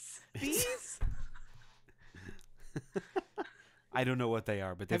bees. Bees? I don't know what they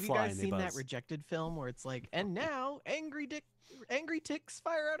are, but they Have you fly guys and they seen that buzz. Rejected film where it's like, and now angry ticks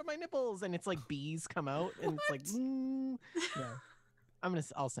fire out of my nipples, and it's like bees come out, and it's like, yeah.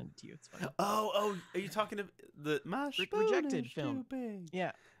 I'll send it to you. It's fine. Oh, are you talking to the my spoon Rejected is film. too big.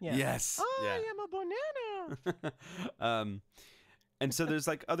 Yeah. Yes. I am a banana. And so there's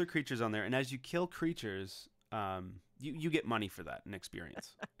like other creatures on there, and as you kill creatures, you get money for that and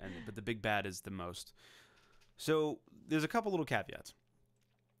experience. But the big bad is the most. So there's a couple little caveats.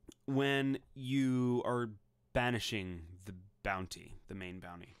 When you are banishing the bounty, the main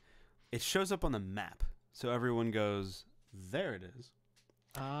bounty, it shows up on the map. So everyone goes, there it is.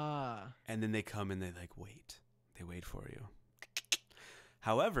 And then they come and they like wait. They wait for you.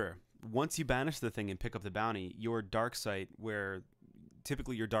 However, once you banish the thing and pick up the bounty, your dark sight, where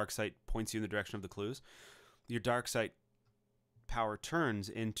typically your dark sight points you in the direction of the clues, your dark sight power turns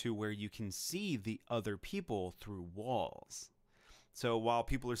into where you can see the other people through walls. So while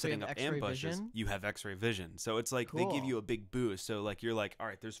people are So you setting have up X-ray ambushes, vision? you have X-ray vision. So it's like they give Cool. you a big boost. So like you're like, all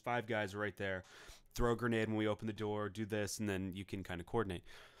right, there's 5 guys right there. Throw a grenade when we open the door, do this, and then you can kind of coordinate.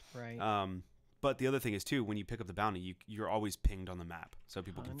 Right. But the other thing is too, when you pick up the bounty, you're always pinged on the map, so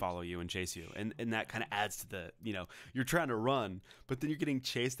people can Hunt. follow you and chase you, and that kind of adds to the, you're trying to run, but then you're getting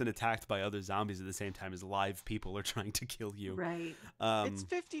chased and attacked by other zombies at the same time as live people are trying to kill you. Right. It's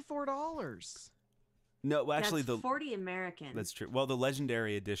 $54. No, well, actually That's the 40 American. that's true. Well, the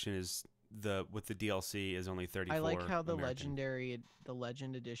legendary edition is with the DLC is only 34. I like how the American.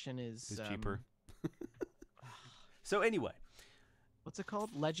 legend edition is Cheaper. So anyway, What's it called?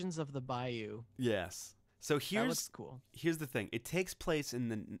 Legends of the Bayou. yes. So That looks cool. here's the thing. It takes place in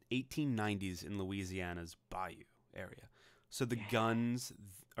the 1890s in Louisiana's Bayou area. So the guns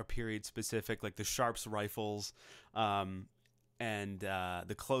are period specific, like the Sharps rifles, and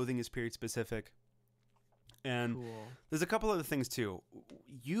the clothing is period specific. And Cool. there's a couple other things too.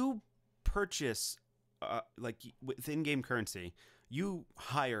 You purchase, like with in-game currency, you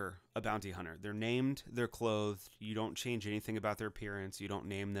hire a bounty hunter. They're named, they're clothed. You don't change anything about their appearance. You don't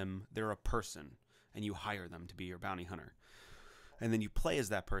name them. They're a person, and you hire them to be your bounty hunter. And then you play as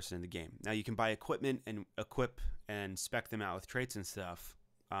that person in the game. Now you can buy equipment and equip and spec them out with traits and stuff,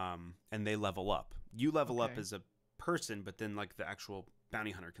 and they level up. You level up Okay. as a person, but then like the actual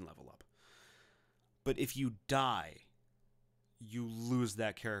bounty hunter can level up. But if you die, you lose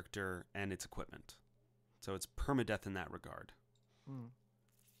that character and its equipment. So it's permadeath in that regard.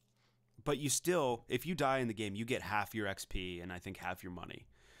 But you still, if you die in the game, you get half your XP and I think half your money.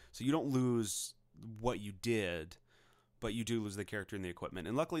 So you don't lose what you did, but you do lose the character and the equipment.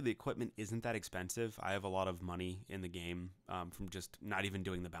 And luckily, the equipment isn't that expensive. I have a lot of money in the game from just not even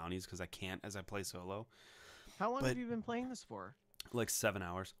doing the bounties because I can't as I play solo. How long But- have you been playing this for? Like 7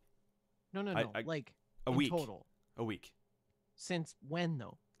 hours. No. Like A in week. total. A week. Since when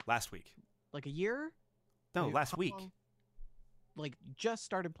though? Last week. Like a year? No, Like, last how week. long? Like just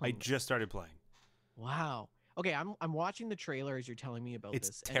started I playing. this? just started playing. Wow. Okay, I'm watching the trailer as you're telling me about It's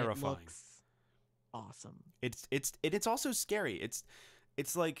this. terrifying. And it looks awesome. It's also scary.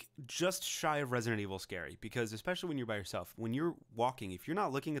 It's like just shy of Resident Evil scary because especially when you're by yourself, when you're walking, if you're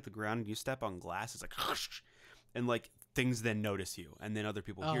not looking at the ground and you step on glass, it's like and like things then notice you and then other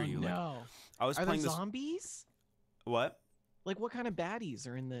people hear you. Like No. I was Are there playing this. zombies? What? Like what kind of baddies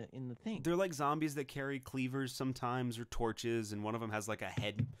are in the thing? They're like zombies that carry cleavers sometimes or torches, and one of them has like a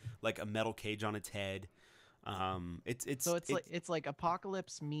head, like a metal cage on its head. It's like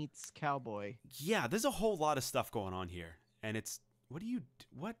Apocalypse meets Cowboy. yeah. There's a whole lot of stuff going on here, and it's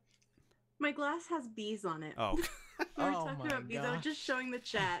what? My glass has bees on it. Oh, We were Oh talking my about bees. I was just showing the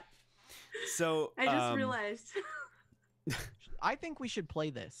chat. so I just realized. I think we should play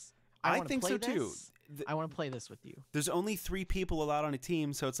this. I wanna think play so too. this. I want to play this with you. There's only 3 people allowed on a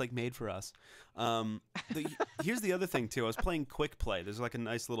team, so it's like made for us. Here's the other thing too. I was playing quick play. There's like a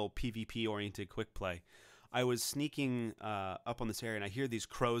nice little PvP oriented quick play. I was sneaking up on this area, and I hear these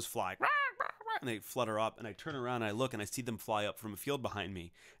crows fly, and they flutter up, and I turn around and I look, and I see them fly up from a field behind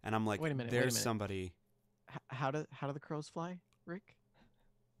me, and I'm like, Wait a minute, there's somebody. How do the crows fly, Rick?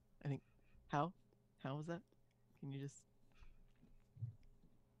 I think how is that? Can you just?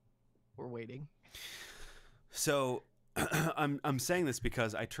 We're waiting. So I'm saying this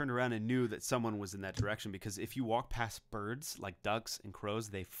because I turned around and knew that someone was in that direction, because if you walk past birds like ducks and crows,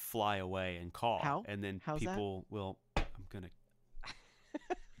 they fly away and call. How? And then How's that? people will I'm going to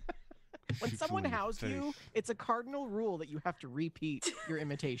When shoot someone you in the housed face. you, it's a cardinal rule that you have to repeat your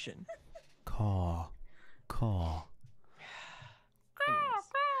imitation. caw. Anyways.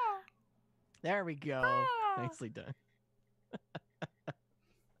 There we go. Nicely done.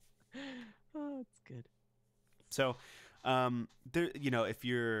 Oh, it's good. So There, if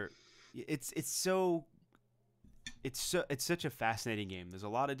you're, it's such a fascinating game. There's a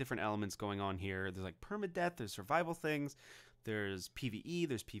lot of different elements going on here. There's like permadeath, there's survival things, there's PvE,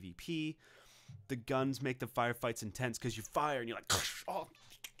 there's PvP. The guns make the firefights intense because you fire and you're like, oh.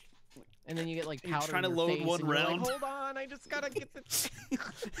 And then you get like You're powder trying in to your load face, one and you're like, round. hold on, I just gotta get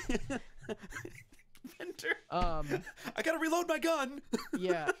the. Vendor. I gotta reload my gun.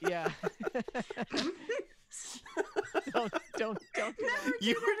 Yeah. don't do that.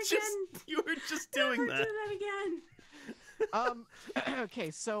 You were just doing Never that. do that again.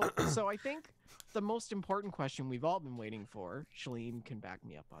 Okay, so I think the most important question we've all been waiting for, Shaline can back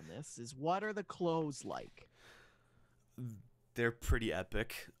me up on this, is what are the clothes like? They're pretty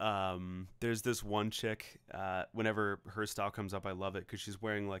epic. There's this one chick, whenever her style comes up, I love it because she's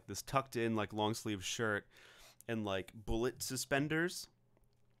wearing like this tucked in like long sleeve shirt and like bullet suspenders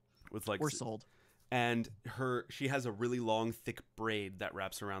with like We're sold. And she has a really long thick braid that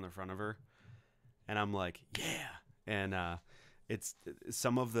wraps around the front of her. And I'm like, yeah. And it's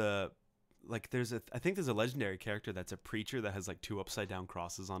some of the like I think there's a legendary character that's a preacher that has like 2 upside down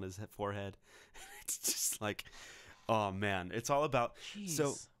crosses on his forehead. It's just like, oh man, it's all about. Jeez.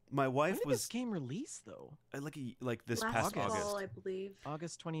 So my wife When did was this game release though? like this Last past fall, August. I believe.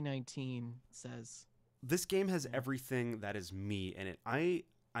 August 2019 says. This game has Yeah. everything that is me in it.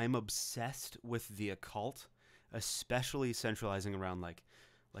 I'm obsessed with the occult, especially centralizing around like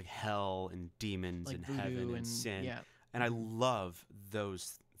hell and demons Like and voodoo heaven and sin. Yeah. And I love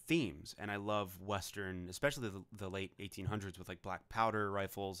those themes, and I love Western, especially the late 1800s with like black powder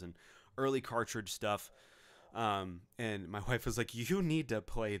rifles and early cartridge stuff. And my wife was like, you need to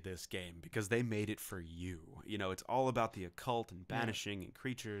play this game because they made it for you. It's all about the occult and banishing and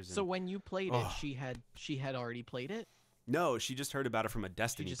creatures. And, So when you played it, Oh. she had already played it? no, she just heard about it from a She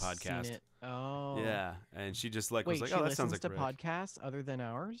Destiny just podcast. seen it. Oh. Yeah, and she just like Wait, was like, she oh, that sounds listens like to Rick. podcasts other than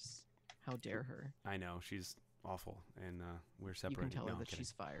ours? How dare her? I know, she's awful, and we're You separated. can tell No, her I'm that kidding.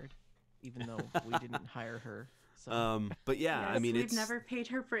 she's fired, even though we didn't hire her. So. But yeah, I Yes, mean, we've it's never paid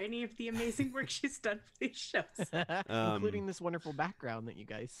her for any of the amazing work she's done for these shows. Including this wonderful background that you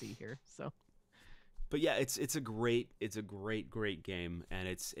guys see here. So. But yeah, it's a great game, and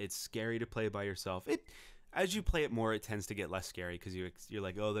it's scary to play by yourself. As you play it more, it tends to get less scary because you're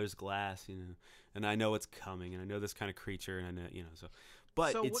like, oh, there's glass, and I know it's coming, and I know this kind of creature, and I know, so.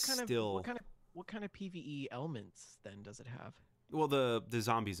 But So it's what kind still of what kind of PvE elements then does it have? well, the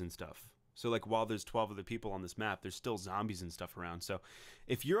zombies and stuff. So like while there's 12 other people on this map, there's still zombies and stuff around. So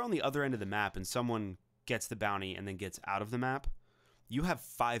if you're on the other end of the map and someone gets the bounty and then gets out of the map, you have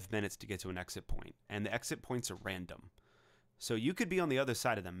 5 minutes to get to an exit point, and the exit points are random. So you could be on the other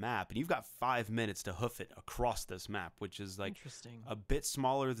side of the map, and you've got 5 minutes to hoof it across this map, which is like Interesting. a bit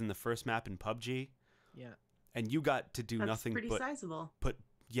smaller than the first map in PUBG. Yeah. And you got to do That's nothing pretty but sizable.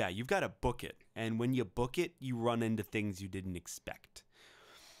 yeah, you've got to book it. And when you book it, you run into things you didn't expect.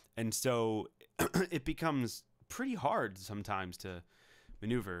 And so it becomes pretty hard sometimes to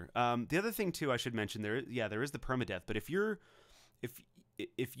maneuver. The other thing too, I should mention, there is the permadeath, but if you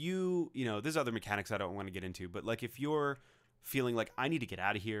there's other mechanics I don't want to get into, but like if you're feeling like I need to get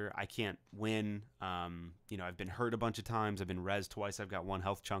out of here, I can't win, I've been hurt a bunch of times, I've been rezzed twice, I've got 1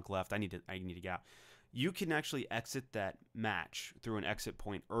 health chunk left, I need to get out. You can actually exit that match through an exit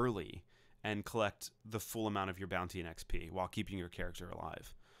point early and collect the full amount of your bounty and XP while keeping your character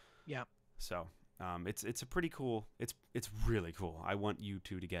alive. Yeah. So it's a pretty cool. It's really cool. I want you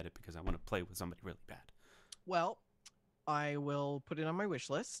two to get it because I want to play with somebody really bad. Well, I will put it on my wish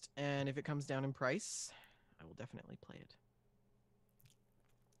list, and if it comes down in price, I will definitely play it.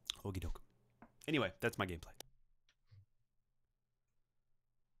 Okie doke. Anyway, that's my gameplay.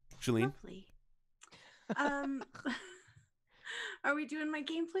 Shaline? Lovely. Are we doing my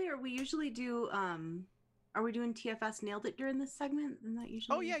gameplay, or we usually do? Are we doing TFS nailed it during this segment? And that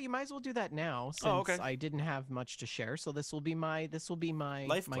usually. Oh yeah, you might as well do that now since Oh, okay. I didn't have much to share. So this will be my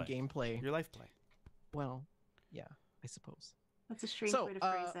Life my play. gameplay. Your life play. Well, yeah, I suppose. That's a strange So, way to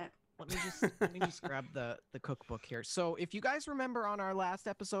phrase it. Let me just grab the cookbook here. So if you guys remember on our last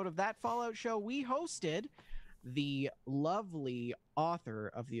episode of that Fallout show, we hosted the lovely author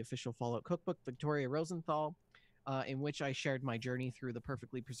of the official Fallout cookbook, Victoria Rosenthal, in which I shared my journey through the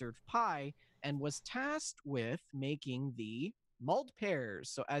perfectly preserved pie and was tasked with making the mulled pears.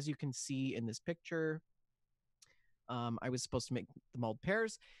 So as you can see in this picture, I was supposed to make the mulled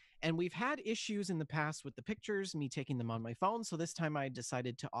pears. And we've had issues in the past with the pictures, me taking them on my phone. So this time I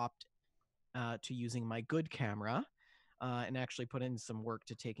decided to opt to using my good camera and actually put in some work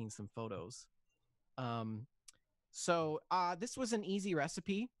to taking some photos. So this was an easy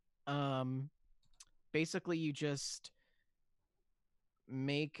recipe. Basically, you just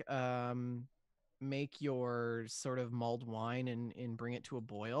make your sort of mulled wine and bring it to a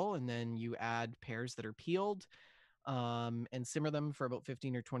boil, and then you add pears that are peeled, and simmer them for about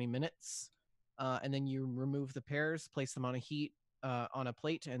 15 or 20 minutes. And then you remove the pears, place them on a heat, on a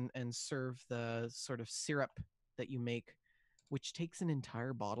plate, and serve the sort of syrup that you make, which takes an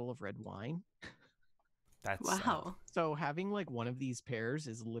entire bottle of red wine. That's Wow. So having like one of these pears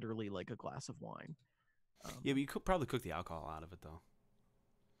is literally like a glass of wine. Yeah, but you could probably cook the alcohol out of it though.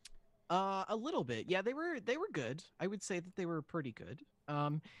 A little bit. Yeah, they were good. I would say that they were pretty good.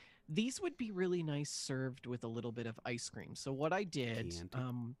 These would be really nice served with a little bit of ice cream. So what I did,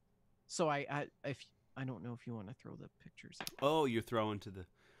 Chianti. so I don't know if you want to throw the pictures up. Oh, you're throwing to the.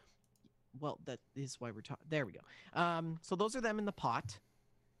 Well, that is why we're talking. There we go. So those are them in the pot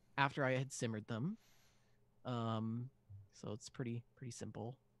after I had simmered them. So it's pretty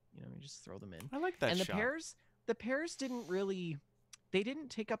simple. You just throw them in. I like that And shot. the pears didn't really, they didn't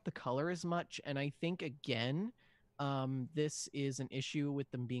take up the color as much. And I think again, this is an issue with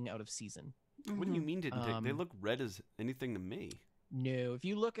them being out of season. What do you mean didn't take? They Um, look red as anything to me. No, if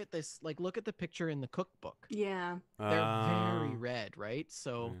you look at this, like look at the picture in the cookbook, Yeah. they're very red, right?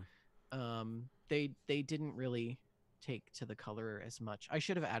 So, yeah. they didn't really take to the color as much. I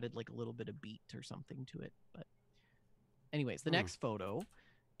should have added like a little bit of beet or something to it, but anyways, the next photo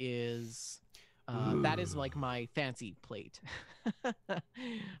is that is like my fancy plate.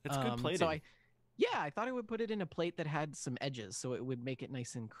 It's good plating. So I thought I would put it in a plate that had some edges, so it would make it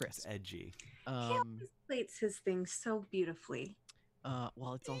nice and crisp. It's edgy. He always plates his things so beautifully.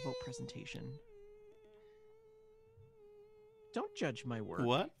 Well, it's all about presentation. Don't judge my work.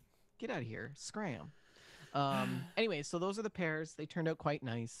 What? Get out of here. Scram. Anyway, so those are the pears. They turned out quite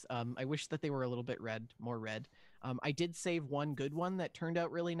nice. I wish that they were a little bit more red. I did save one good one that turned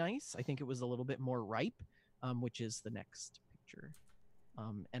out really nice. I think it was a little bit more ripe, which is the next picture.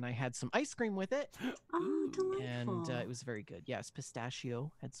 And I had some ice cream with it. Oh, delightful. And it was very good. Yes,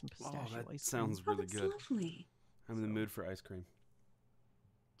 pistachio. Had some pistachio that ice cream. sounds really that's good. lovely. I'm in the mood for ice cream.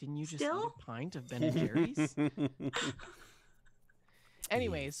 Didn't you just Still? eat a pint of Ben and Jerry's?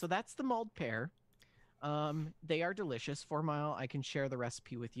 Anyway, so that's the mulled pear. They are delicious. 4 Mile, I can share the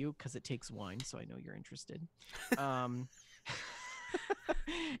recipe with you because it takes wine, so I know you're interested. And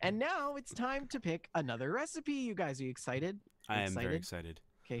now it's time to pick another recipe. You guys, are you excited? I am very excited.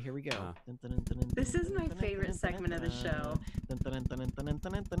 Okay, here we go. This is my favorite segment of the show.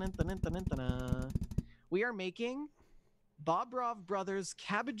 We are making Bobrov Brothers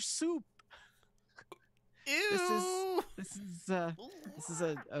cabbage soup. Ew! This is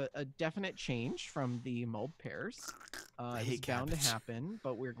a definite change from the mulled pears. It's bound to happen,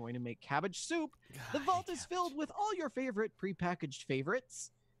 but we're going to make cabbage soup. The vault is filled with all your favorite prepackaged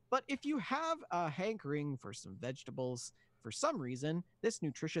favorites. But if you have a hankering for some vegetables, for some reason, this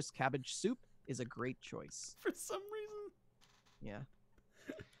nutritious cabbage soup is a great choice. For some reason. Yeah.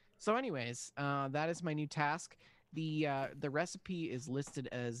 So anyways, that is my new task. The recipe is listed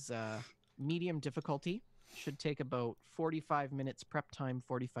as medium difficulty. Should take about 45 minutes prep time,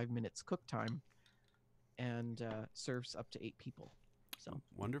 45 minutes cook time, and serves up to 8 people. So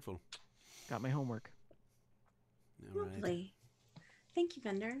Wonderful. got my homework. All right. Lovely. Thank you,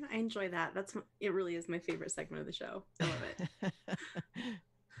 Vendor. I enjoy that. It really is my favorite segment of the show. I love it.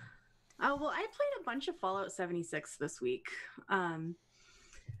 Well, I played a bunch of Fallout 76 this week.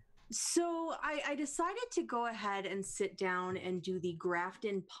 So I decided to go ahead and sit down and do the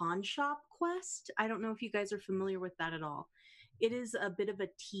Grafton Pawn Shop quest. I don't know if you guys are familiar with that at all. It is a bit of a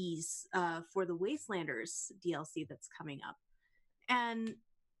tease for the Wastelanders DLC that's coming up. And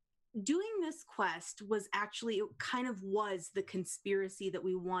doing this quest was actually, it kind of was the conspiracy that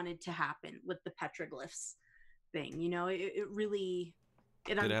we wanted to happen with the petroglyphs thing. It really,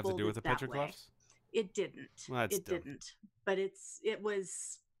 it Did it have to do with the unfolded that way. petroglyphs? It didn't. Well, that's it dumb. didn't. But it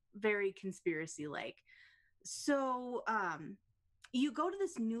was very conspiracy like. So you go to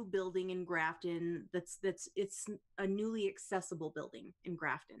this new building in Grafton it's a newly accessible building in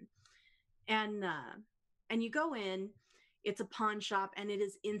Grafton. And you go in, it's a pawn shop and it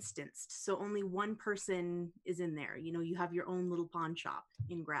is instanced. So only one person is in there. You have your own little pawn shop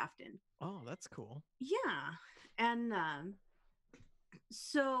in Grafton. Oh, that's cool. Yeah. And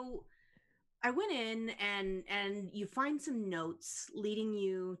so I went in and you find some notes leading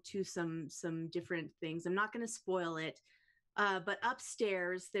you to some different things. I'm not going to spoil it, but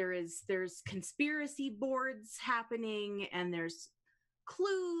upstairs there's conspiracy boards happening and there's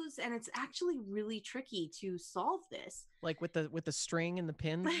clues, and it's actually really tricky to solve this. Like with the string and the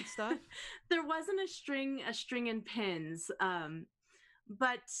pins and stuff. There wasn't a string and pins,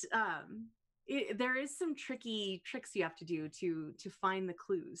 but there is some tricky tricks you have to do to find the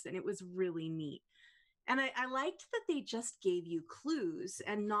clues, and it was really neat. And I liked that they just gave you clues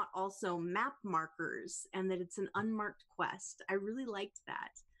and not also map markers, and that it's an unmarked quest. I really liked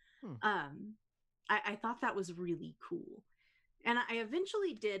that. Hmm. I thought that was really cool. And I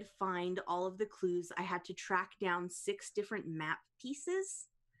eventually did find all of the clues. I had to track down 6 different map pieces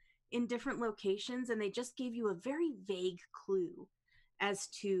in different locations, and they just gave you a very vague clue as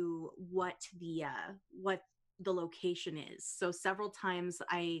to what the location is. So several times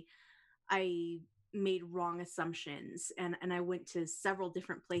I made wrong assumptions, and I went to several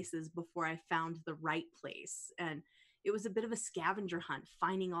different places before I found the right place. And it was a bit of a scavenger hunt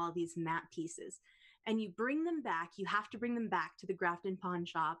finding all these map pieces. And you bring them back, you have to bring them back to the Grafton Pawn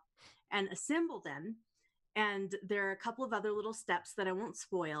Shop and assemble them. And there are a couple of other little steps that I won't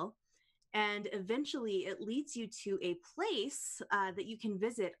spoil. And eventually it leads you to a place that you can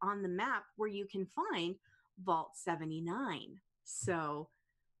visit on the map where you can find Vault 79. So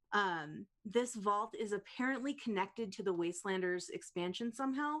this vault is apparently connected to the Wastelanders expansion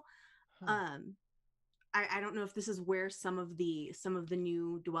somehow. Huh. I don't know if this is where some of the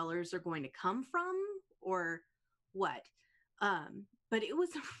new dwellers are going to come from or what. But it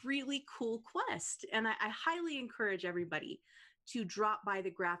was a really cool quest, and I highly encourage everybody to drop by the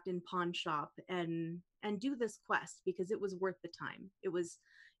Grafton Pawn Shop and do this quest, because it was worth the time. It was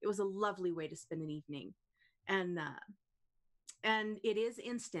a lovely way to spend an evening, and it is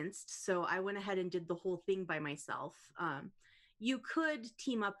instanced. So I went ahead and did the whole thing by myself. You could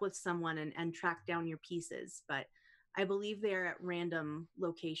team up with someone and track down your pieces, but I believe they're at random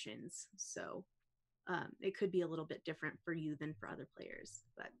locations. So it could be a little bit different for you than for other players.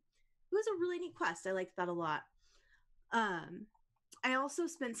 But it was a really neat quest. I liked that a lot. I also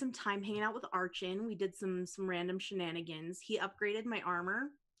spent some time hanging out with Archin. We did some random shenanigans. He upgraded my armor,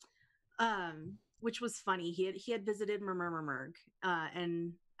 which was funny. He had visited Murmurmurg,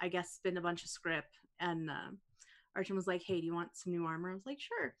 and I guess spent a bunch of script, and Archie was like, hey, do you want some new armor? I was like,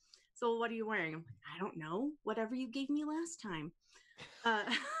 sure. So what are you wearing? I'm like, I don't know. Whatever you gave me last time.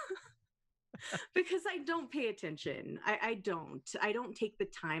 Because I don't pay attention. I don't take the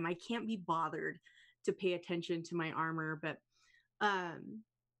time. I can't be bothered to pay attention to my armor. But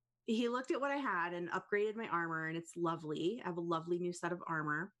he looked at what I had and upgraded my armor, and it's lovely. I have a lovely new set of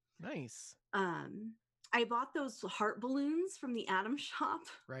armor. Nice. I bought those heart balloons from the Atom Shop.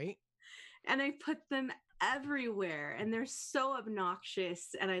 Right. And I put them everywhere, and they're so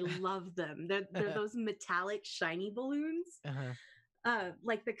obnoxious, and I love them. They're those metallic shiny balloons,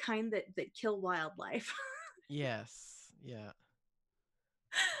 like the kind that kill wildlife. Yes. Yeah.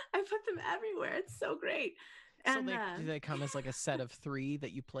 I put them everywhere. It's so great. So And do they come as like a set of 3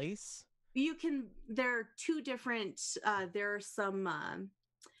 that you place? you can. There are 2 different. There are some.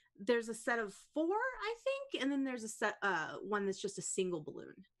 There's a set of 4, I think, and then there's a set one that's just a single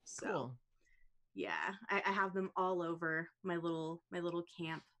balloon. So. Cool. Yeah, I have them all over my little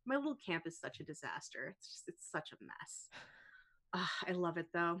camp. My little camp is such a disaster. It's such a mess. I love it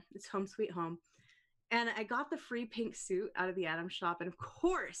though. It's home sweet home. And I got the free pink suit out of the Atom Shop, and of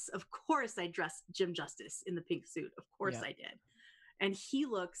course, I dressed Jim Justice in the pink suit. Of course, Yeah. I did. And he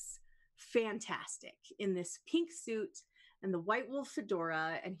looks fantastic in this pink suit and the white wolf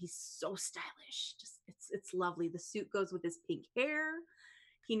fedora, and he's so stylish. Just it's lovely. The suit goes with his pink hair.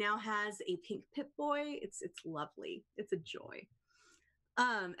 He now has a pink Pip-Boy. It's lovely. It's a joy.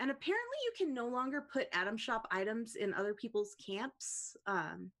 And apparently you can no longer put Atom Shop items in other people's camps.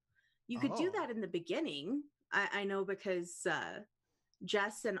 You could do that in the beginning. I know, because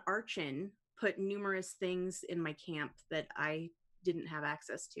Jess and Archin put numerous things in my camp that I didn't have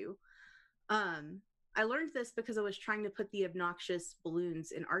access to. I learned this because I was trying to put the obnoxious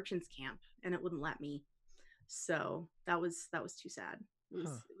balloons in Archin's camp, and it wouldn't let me. So that was too sad. It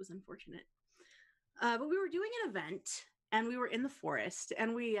was unfortunate. But we were doing an event, and we were in the forest,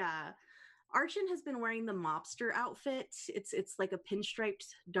 and Archin has been wearing the mobster outfit. It's like a pinstriped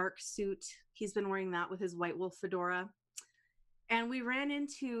dark suit. He's been wearing that with his white wolf fedora. And we ran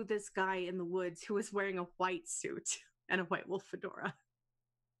into this guy in the woods who was wearing a white suit and a white wolf fedora.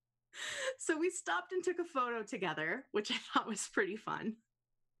 So we stopped and took a photo together, which I thought was pretty fun.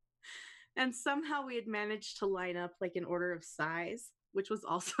 And somehow we had managed to line up like in order of size, which was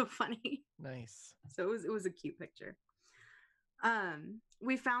also funny. Nice. So it was a cute picture.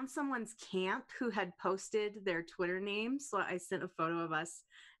 We found someone's camp who had posted their Twitter name, so I sent a photo of us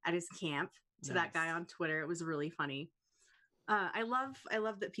at his camp to that guy on Twitter. It was really funny. I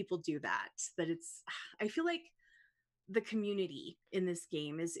love that people do that. I feel like the community in this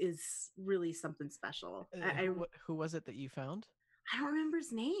game is really something special. Who was it that you found? I don't remember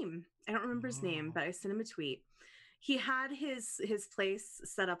his name. Oh. But I sent him a tweet. He had his place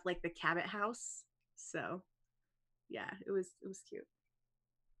set up like the Cabot house. So yeah, it was cute.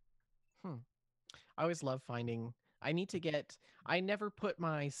 I always love finding. I never put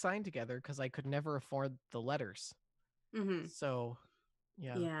my sign together because I could never afford the letters. Hmm. So,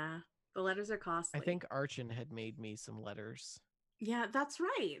 yeah. Yeah, the letters are I costly. think Archon had made me some letters. Yeah, that's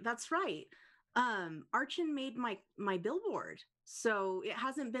right. That's right. Archon made my billboard. So it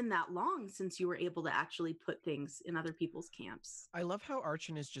hasn't been that long since you were able to actually put things in other people's camps. I love how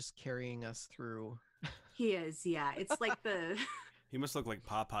Archon is just carrying us through. He is, yeah. It's like the He must look like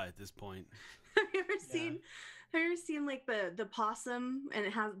Popeye at this point. have you ever Yeah. seen have you ever seen like the possum, and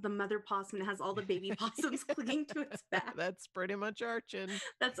it has the mother possum and it has all the baby possums clinging to its back? That's pretty much Archon.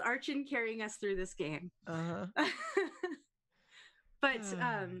 That's Archon carrying us through this game. Uh-huh. But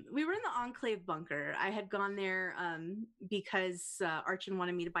we were in the Enclave bunker. I had gone there because Archon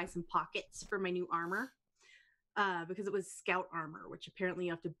wanted me to buy some pockets for my new armor, because it was scout armor, which apparently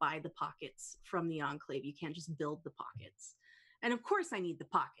you have to buy the pockets from the Enclave. You can't just build the pockets. And of course I need the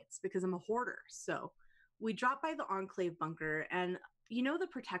pockets because I'm a hoarder. So we dropped by the Enclave bunker, and you know the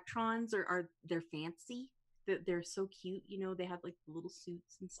Protectrons they're fancy. They're so cute. You know, they have like little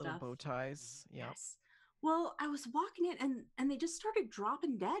suits and Little stuff. bow ties. Yeah. Yes. Well, I was walking it, and they just started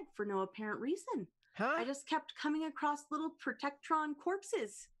dropping dead for no apparent reason. Huh? I just kept coming across little Protectron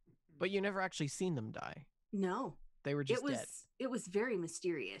corpses. But you never actually seen them die. No, They were just it was dead. it was very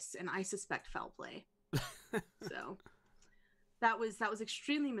mysterious, and I suspect foul play. So that was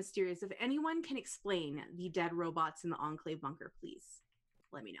extremely mysterious. If anyone can explain the dead robots in the Enclave bunker, please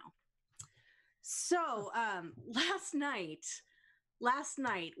let me know. So last night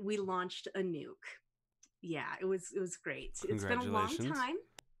we launched a nuke. Yeah, it was great. It's been a long Congratulations. time.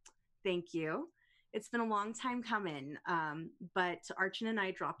 Thank you. It's been a long time coming. But Archon and I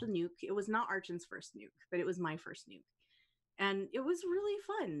dropped a nuke. It was not Archon's first nuke, but it was my first nuke. And it was really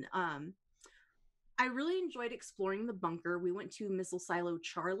fun. I really enjoyed exploring the bunker. We went to Missile Silo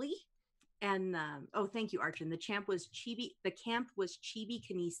Charlie. And oh, thank you, Archon. The camp was Chibi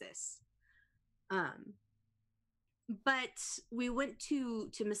Kinesis. But we went to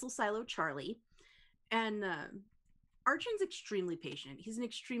Missile Silo Charlie, and Archon's extremely patient. He's an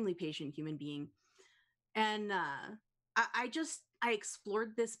extremely patient human being. And I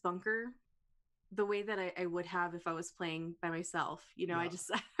explored this bunker the way that I would have if I was playing by myself. You know,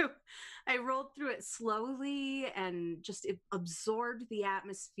 Yeah. I rolled through it slowly and just absorbed the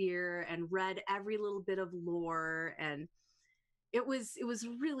atmosphere and read every little bit of lore, and it was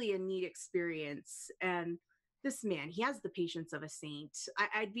really a neat experience. And this man, he has the patience of a saint.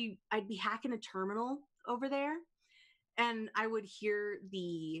 I'd be hacking a terminal over there, and I would hear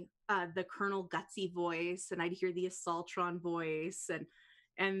the Colonel Gutsy voice, and I'd hear the Assaultron voice,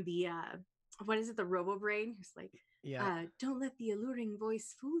 and the what is it, the Robo Brain? It's like, Yeah. don't let the alluring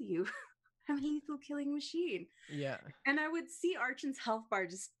voice fool you. I'm a lethal killing machine. Yeah. And I would see Archon's health bar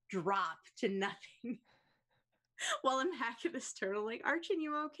just drop to nothing while I'm hacking this turtle. Like, Archon,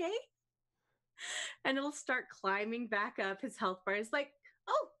 you okay? And it'll start climbing back up. His health bar is like,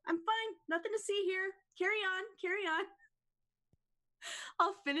 oh, I'm fine. Nothing to see here. Carry on, carry on.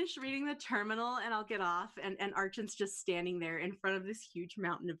 I'll finish reading the terminal and I'll get off. And Archon's just standing there in front of this huge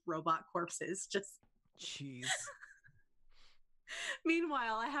mountain of robot corpses. Just Jeez.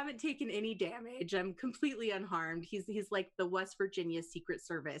 meanwhile, I haven't taken any damage. I'm completely unharmed. He's like the West Virginia Secret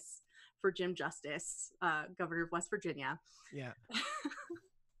Service for Jim Justice, governor of West Virginia. Yeah.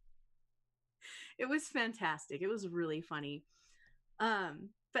 It was fantastic. It was really funny.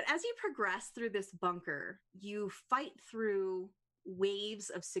 But as you progress through this bunker, you fight through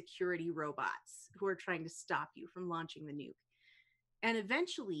waves of security robots who are trying to stop you from launching the nuke. And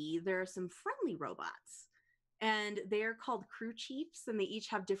eventually, there are some friendly robots, and they are called crew chiefs, and they each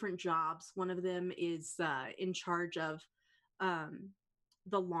have different jobs. One of them is in charge of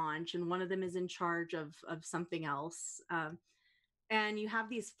the launch, and one of them is in charge of something else. And you have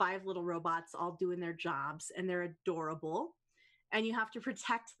these 5 little robots all doing their jobs, and they're adorable. And you have to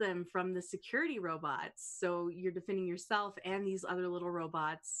protect them from the security robots. So you're defending yourself and these other little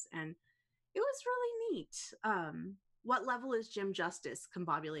robots. And it was really neat. What level is Jim Justice?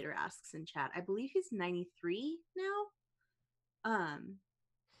 Combobulator asks in chat. I believe he's 93 now.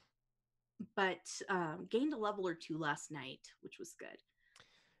 But gained a level or 2 last night, which was good.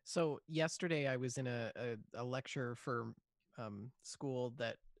 So yesterday I was in a lecture for school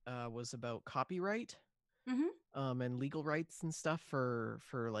that was about copyright. Mm-hmm. And legal rights and stuff for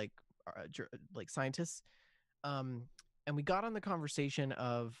like scientists. And we got on the conversation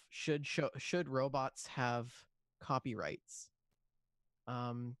of should robots have copyrights?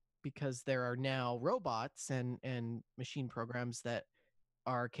 because there are now robots and machine programs that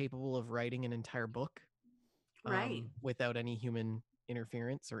are capable of writing an entire book, Right. without any human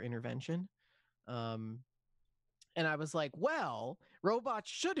interference or intervention. And I was like, well, robots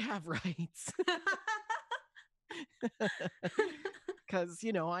should have rights. Because,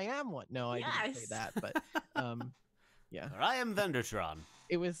 I am one. No, I didn't say Yes. that, but yeah. I am Vendertron.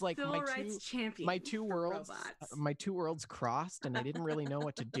 It was like Civil rights champion my two for worlds robots. my two worlds crossed, and I didn't really know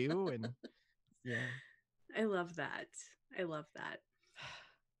what to do. And yeah. I love that. I love that.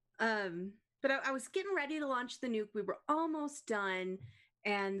 But I was getting ready to launch the nuke. We were almost done,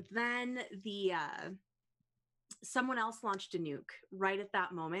 and then the someone else launched a nuke right at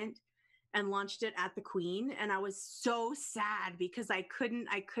that moment and launched it at the Queen, and I was so sad because I couldn't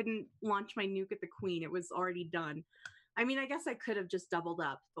launch my nuke at the Queen. It was already done. I mean, I guess I could have just doubled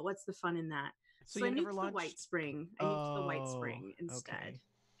up, but what's the fun in that? So I you never nuked launched the White Spring. I nuked the White Spring instead. Okay.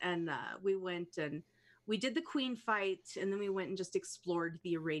 And we went and we did the Queen fight, and then we went and just explored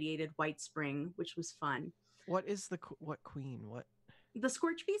the irradiated White Spring, which was fun. What is what Queen? What? The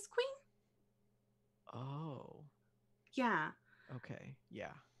Scorch Beast Queen? Oh. Yeah. Okay.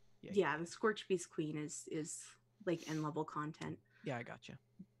 Yeah. Yeah, the Scorch Beast Queen is like end level content. Yeah, I gotcha.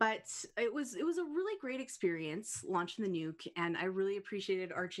 But it was a really great experience launching the nuke, and I really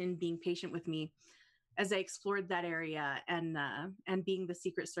appreciated Archon being patient with me as I explored that area and being the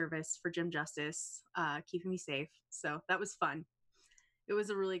Secret Service for Jim Justice, keeping me safe. So that was fun. It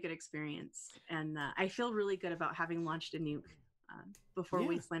was a really good experience, and I feel really good about having launched a nuke before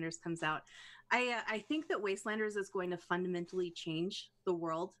Wastelanders comes out. I think that Wastelanders is going to fundamentally change the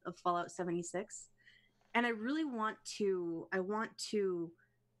world of Fallout 76, and I really want to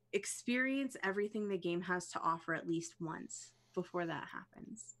experience everything the game has to offer at least once before that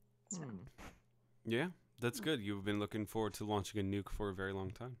happens. So. Yeah, that's good. You've been looking forward to launching a nuke for a very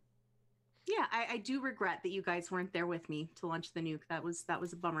long time. Yeah, I do regret that you guys weren't there with me to launch the nuke. That was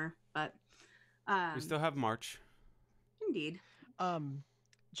a bummer, but we still have March. Indeed.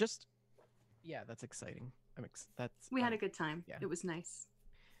 Yeah, that's exciting. We had a good time. Yeah. It was nice.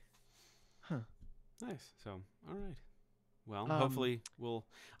 Huh. Nice. So, all right. Well, hopefully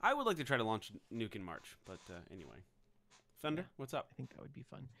I would like to try to launch nuke in March, but anyway. Fender, what's up? I think that would be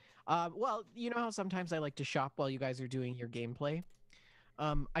fun. Well, you know how sometimes I like to shop while you guys are doing your gameplay?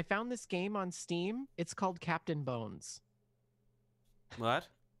 I found this game on Steam. It's called Captain Bones. What?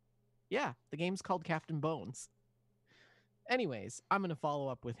 Yeah, the game's called Captain Bones. Anyways, I'm going to follow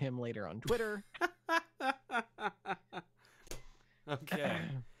up with him later on Twitter. Okay.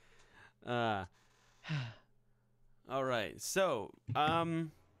 All right. So,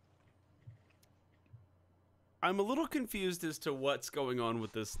 I'm a little confused as to what's going on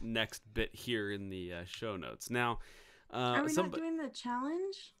with this next bit here in the show notes. Now, are we not doing the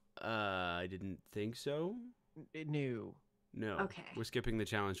challenge? I didn't think so. No. Okay. We're skipping the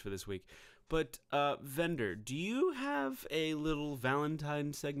challenge for this week. But, Vendor, do you have a little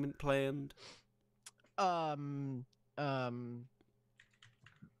Valentine segment planned?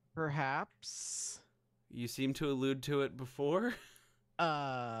 Perhaps. You seem to allude to it before.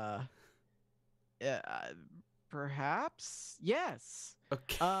 Perhaps. Yes.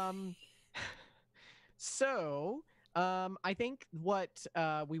 Okay. So, I think what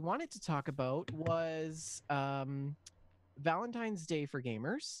we wanted to talk about was Valentine's Day for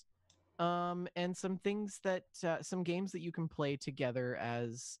gamers, and some things that some games that you can play together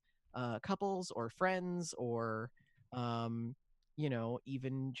as couples or friends, or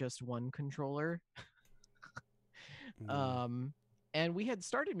even just one controller. And we had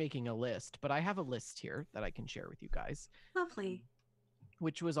started making a list, but I have a list here that I can share with you guys. Lovely.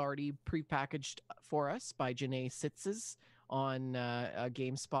 Which was already prepackaged for us by Janae Sitzes on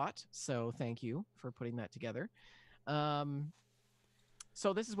GameSpot. So thank you for putting that together.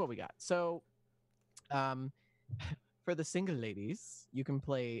 So this is what we got. So for the single ladies, you can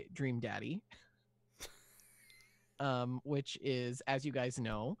play Dream Daddy, which is, as you guys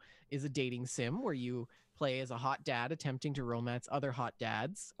know, is a dating sim where you play as a hot dad attempting to romance other hot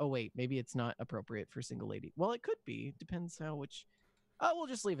dads. Oh, wait, maybe it's not appropriate for single lady. Well, it could be. Depends how which... we'll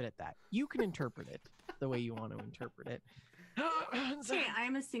just leave it at that. You can interpret it the way you want to interpret it. Hey,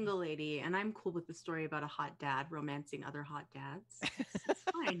 I'm a single lady, and I'm cool with the story about a hot dad romancing other hot dads. It's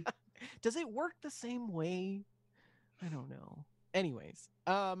fine. Does it work the same way? I don't know. Anyways,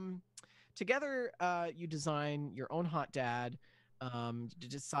 together you design your own hot dad to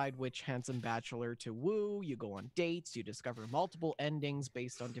decide which handsome bachelor to woo. You go on dates. You discover multiple endings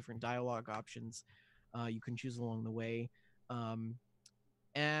based on different dialogue options you can choose along the way. And,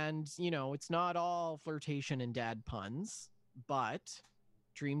 it's not all flirtation and dad puns, but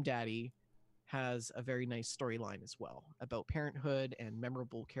Dream Daddy has a very nice storyline as well about parenthood and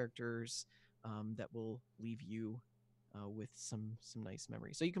memorable characters that will leave you with some nice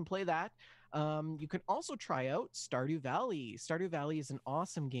memories. So you can play that. You can also try out Stardew Valley. Stardew Valley is an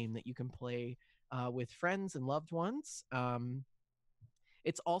awesome game that you can play with friends and loved ones.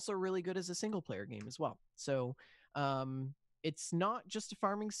 It's also really good as a single player game as well. So it's not just a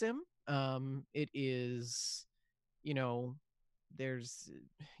farming sim. It is, you know,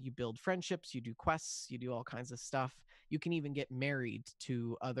 you build friendships, you do quests, you do all kinds of stuff. You can even get married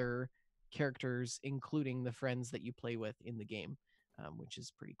to other characters, including the friends that you play with in the game, which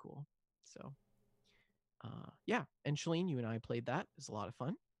is pretty cool. So yeah, and Shaline, you and I played that. It was a lot of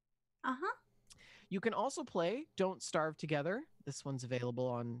fun. Uh-huh. You can also play Don't Starve Together. This one's available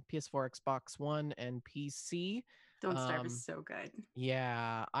on PS4, Xbox One, and PC. Don't Starve is so good.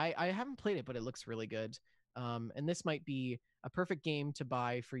 Yeah, I haven't played it, but it looks really good. And this might be a perfect game to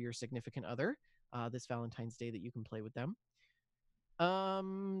buy for your significant other this Valentine's Day that you can play with them.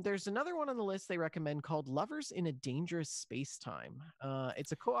 There's another one on the list they recommend called Lovers in a Dangerous Space-Time.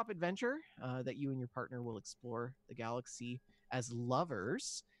 It's a co-op adventure that you and your partner will explore the galaxy as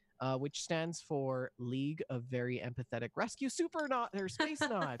lovers, which stands for League of Very Empathetic Rescue Space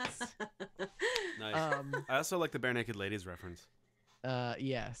Nauts. Nice. I also like the Bare Naked Ladies reference.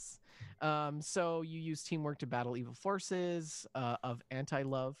 Yes. So you use teamwork to battle evil forces of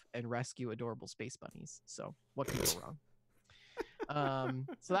anti-love and rescue adorable space bunnies. So what could go wrong?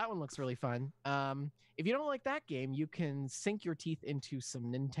 So that one looks really fun. If you don't like that game, you can sink your teeth into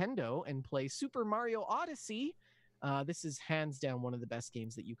some Nintendo and play Super Mario Odyssey. This is hands down one of the best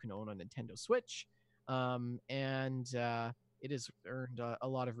games that you can own on Nintendo Switch. And it has earned a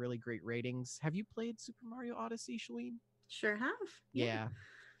lot of really great ratings. Have you played Super Mario Odyssey, Shaline? Sure have. Yeah.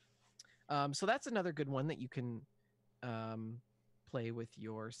 So that's another good one that you can play with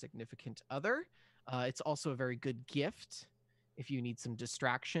your significant other. It's also a very good gift if you need some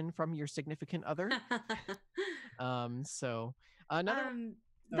distraction from your significant other. So another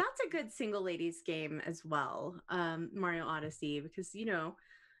that's a good single ladies game as well, Mario Odyssey, because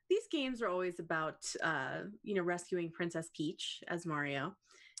these games are always about rescuing Princess Peach as Mario.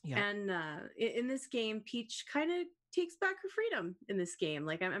 Yeah. And in this game, Peach kind of takes back her freedom in this game.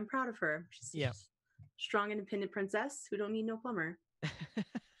 Like I'm proud of her. She's a strong, independent princess who don't need no plumber.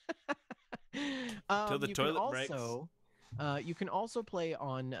 Till the toilet breaks. You can also play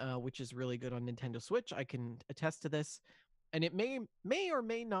on, which is really good on Nintendo Switch. I can attest to this, and it may or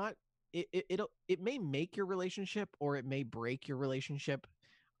may not. It may make your relationship or it may break your relationship.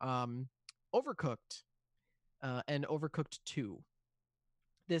 Overcooked, and Overcooked 2.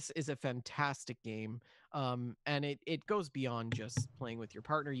 This is a fantastic game, and it goes beyond just playing with your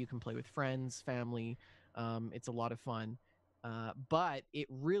partner. You can play with friends, family. It's a lot of fun, but it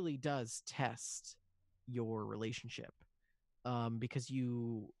really does test your relationship because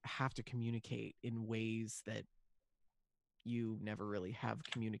you have to communicate in ways that you never really have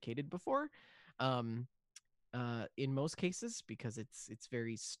communicated before. In most cases, because it's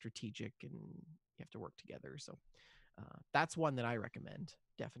very strategic and you have to work together. So that's one that I recommend,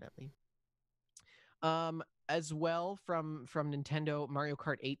 definitely. As well from Nintendo, Mario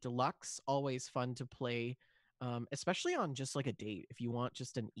Kart 8 Deluxe, always fun to play, especially on just like a date. If you want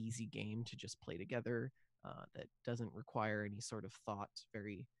just an easy game to just play together that doesn't require any sort of thought,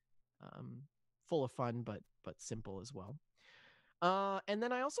 very full of fun, but simple as well. And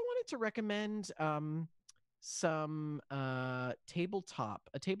then I also wanted to recommend some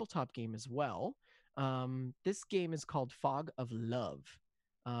tabletop game as well. This game is called Fog of Love,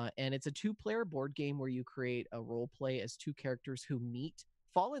 and it's a 2-player board game where you create a role play as 2 characters who meet,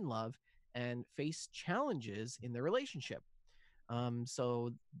 fall in love, and face challenges in their relationship.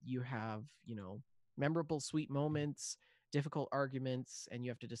 So you have, memorable sweet moments, difficult arguments, and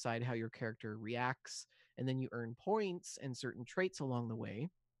you have to decide how your character reacts, and then you earn points and certain traits along the way,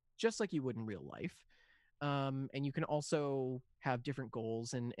 just like you would in real life. And you can also have different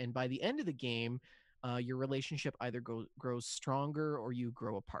goals, and by the end of the game, your relationship either grows stronger or you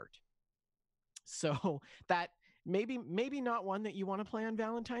grow apart. So that maybe not one that you want to play on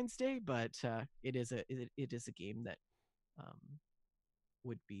Valentine's Day, but it is a game that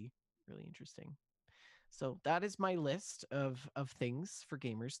would be really interesting. So that is my list of things for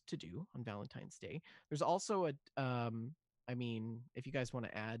gamers to do on Valentine's Day. There's also if you guys want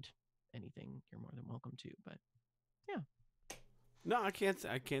to add anything, you're more than welcome to, but yeah. No, I can't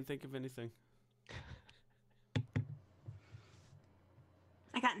think of anything.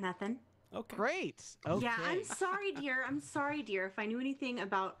 I got nothing. Okay. Great. Okay. Yeah, I'm sorry, dear. If I knew anything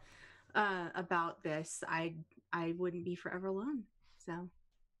about this, I wouldn't be forever alone. So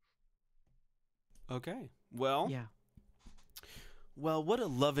Okay. Well, Yeah. well, what a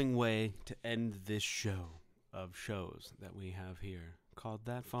loving way to end this show of shows that we have here called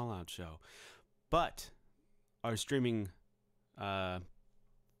That Fallout Show. But our streaming, I've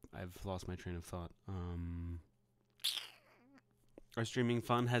lost my train of thought. Our streaming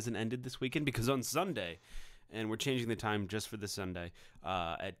fun hasn't ended this weekend because on Sunday, and we're changing the time just for this Sunday,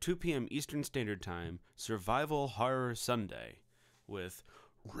 at 2 p.m. Eastern Standard Time, Survival Horror Sunday with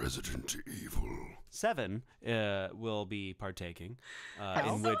Resident Evil 7 will be partaking,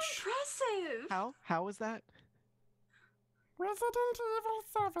 How? in So which impressive. How was that? Resident Evil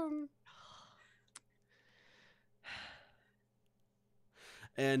 7.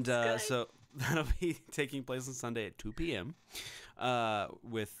 And It's good. so that'll be taking place on Sunday at 2 p.m.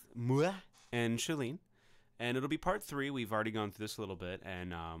 With Mua and Shaline. And it'll be part 3. We've already gone through this a little bit,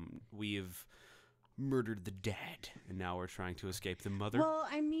 and we've murdered the dad, and now we're trying to escape the mother. Well,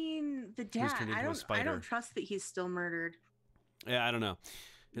 I mean, the dad. turned into a I spider. don't trust that he's still murdered. Yeah, I don't know.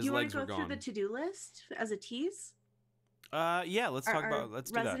 His Do you want legs to were go through gone. the to-do list as a tease? Yeah, let's talk Our about.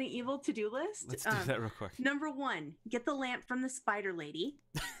 Let's do that. Resident Evil to-do list. Let's do that real quick. Number 1, get the lamp from the spider lady.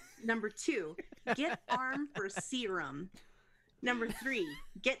 Number 2, get arm for serum. Number 3,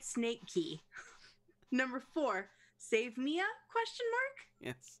 get snake key. Number 4, save Mia? Question mark.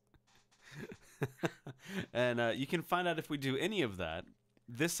 Yes. And you can find out if we do any of that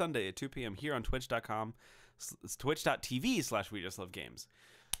this Sunday at 2 p.m. here on twitch.com, twitch.tv/We Just Love Games.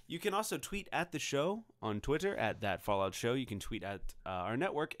 You can also tweet at the show on Twitter at That Fallout Show. You can tweet at our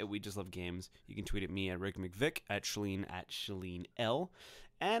network at We Just Love Games. You can tweet at me at Rick McVick, at Shaline L,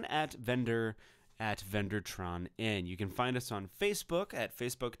 and at Vendor at VendorTronN. You can find us on Facebook at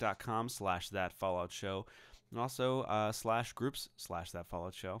facebook.com/That Fallout Show. And also /groups/That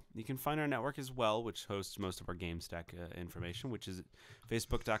Fallout Show. You can find our network as well, which hosts most of our game stack information, which is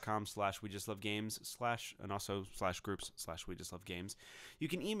facebook.com/We Just Love Games and also /groups/We Just Love Games. You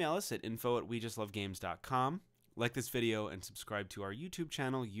can email us at info@WeJustLoveGames.com. Like this video and subscribe to our YouTube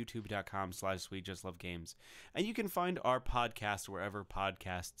channel, youtube.com/We Just Love Games. And you can find our podcast wherever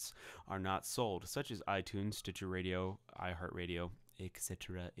podcasts are not sold, such as iTunes, Stitcher Radio, iHeartRadio,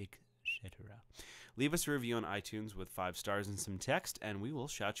 etc., etc. Leave us a review on iTunes with 5 stars and some text, and we will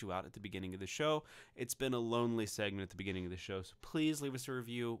shout you out at the beginning of the show. It's been a lonely segment at the beginning of the show, so please leave us a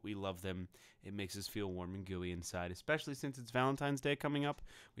review. We love them. It makes us feel warm and gooey inside, especially since it's Valentine's Day coming up.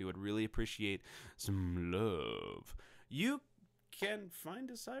 We would really appreciate some love. You can find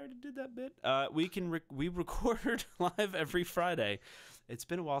us. I already did that bit. We record live every Friday. It's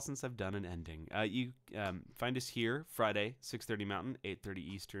been a while since I've done an ending. You find us here Friday, 6:30 Mountain, 8:30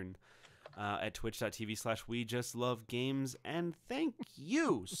 Eastern. At twitch.tv/We Just Love Games. And thank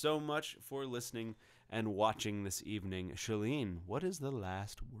you so much for listening and watching this evening. Shaline, what is the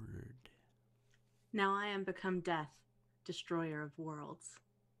last word? Now I am become death, destroyer of worlds.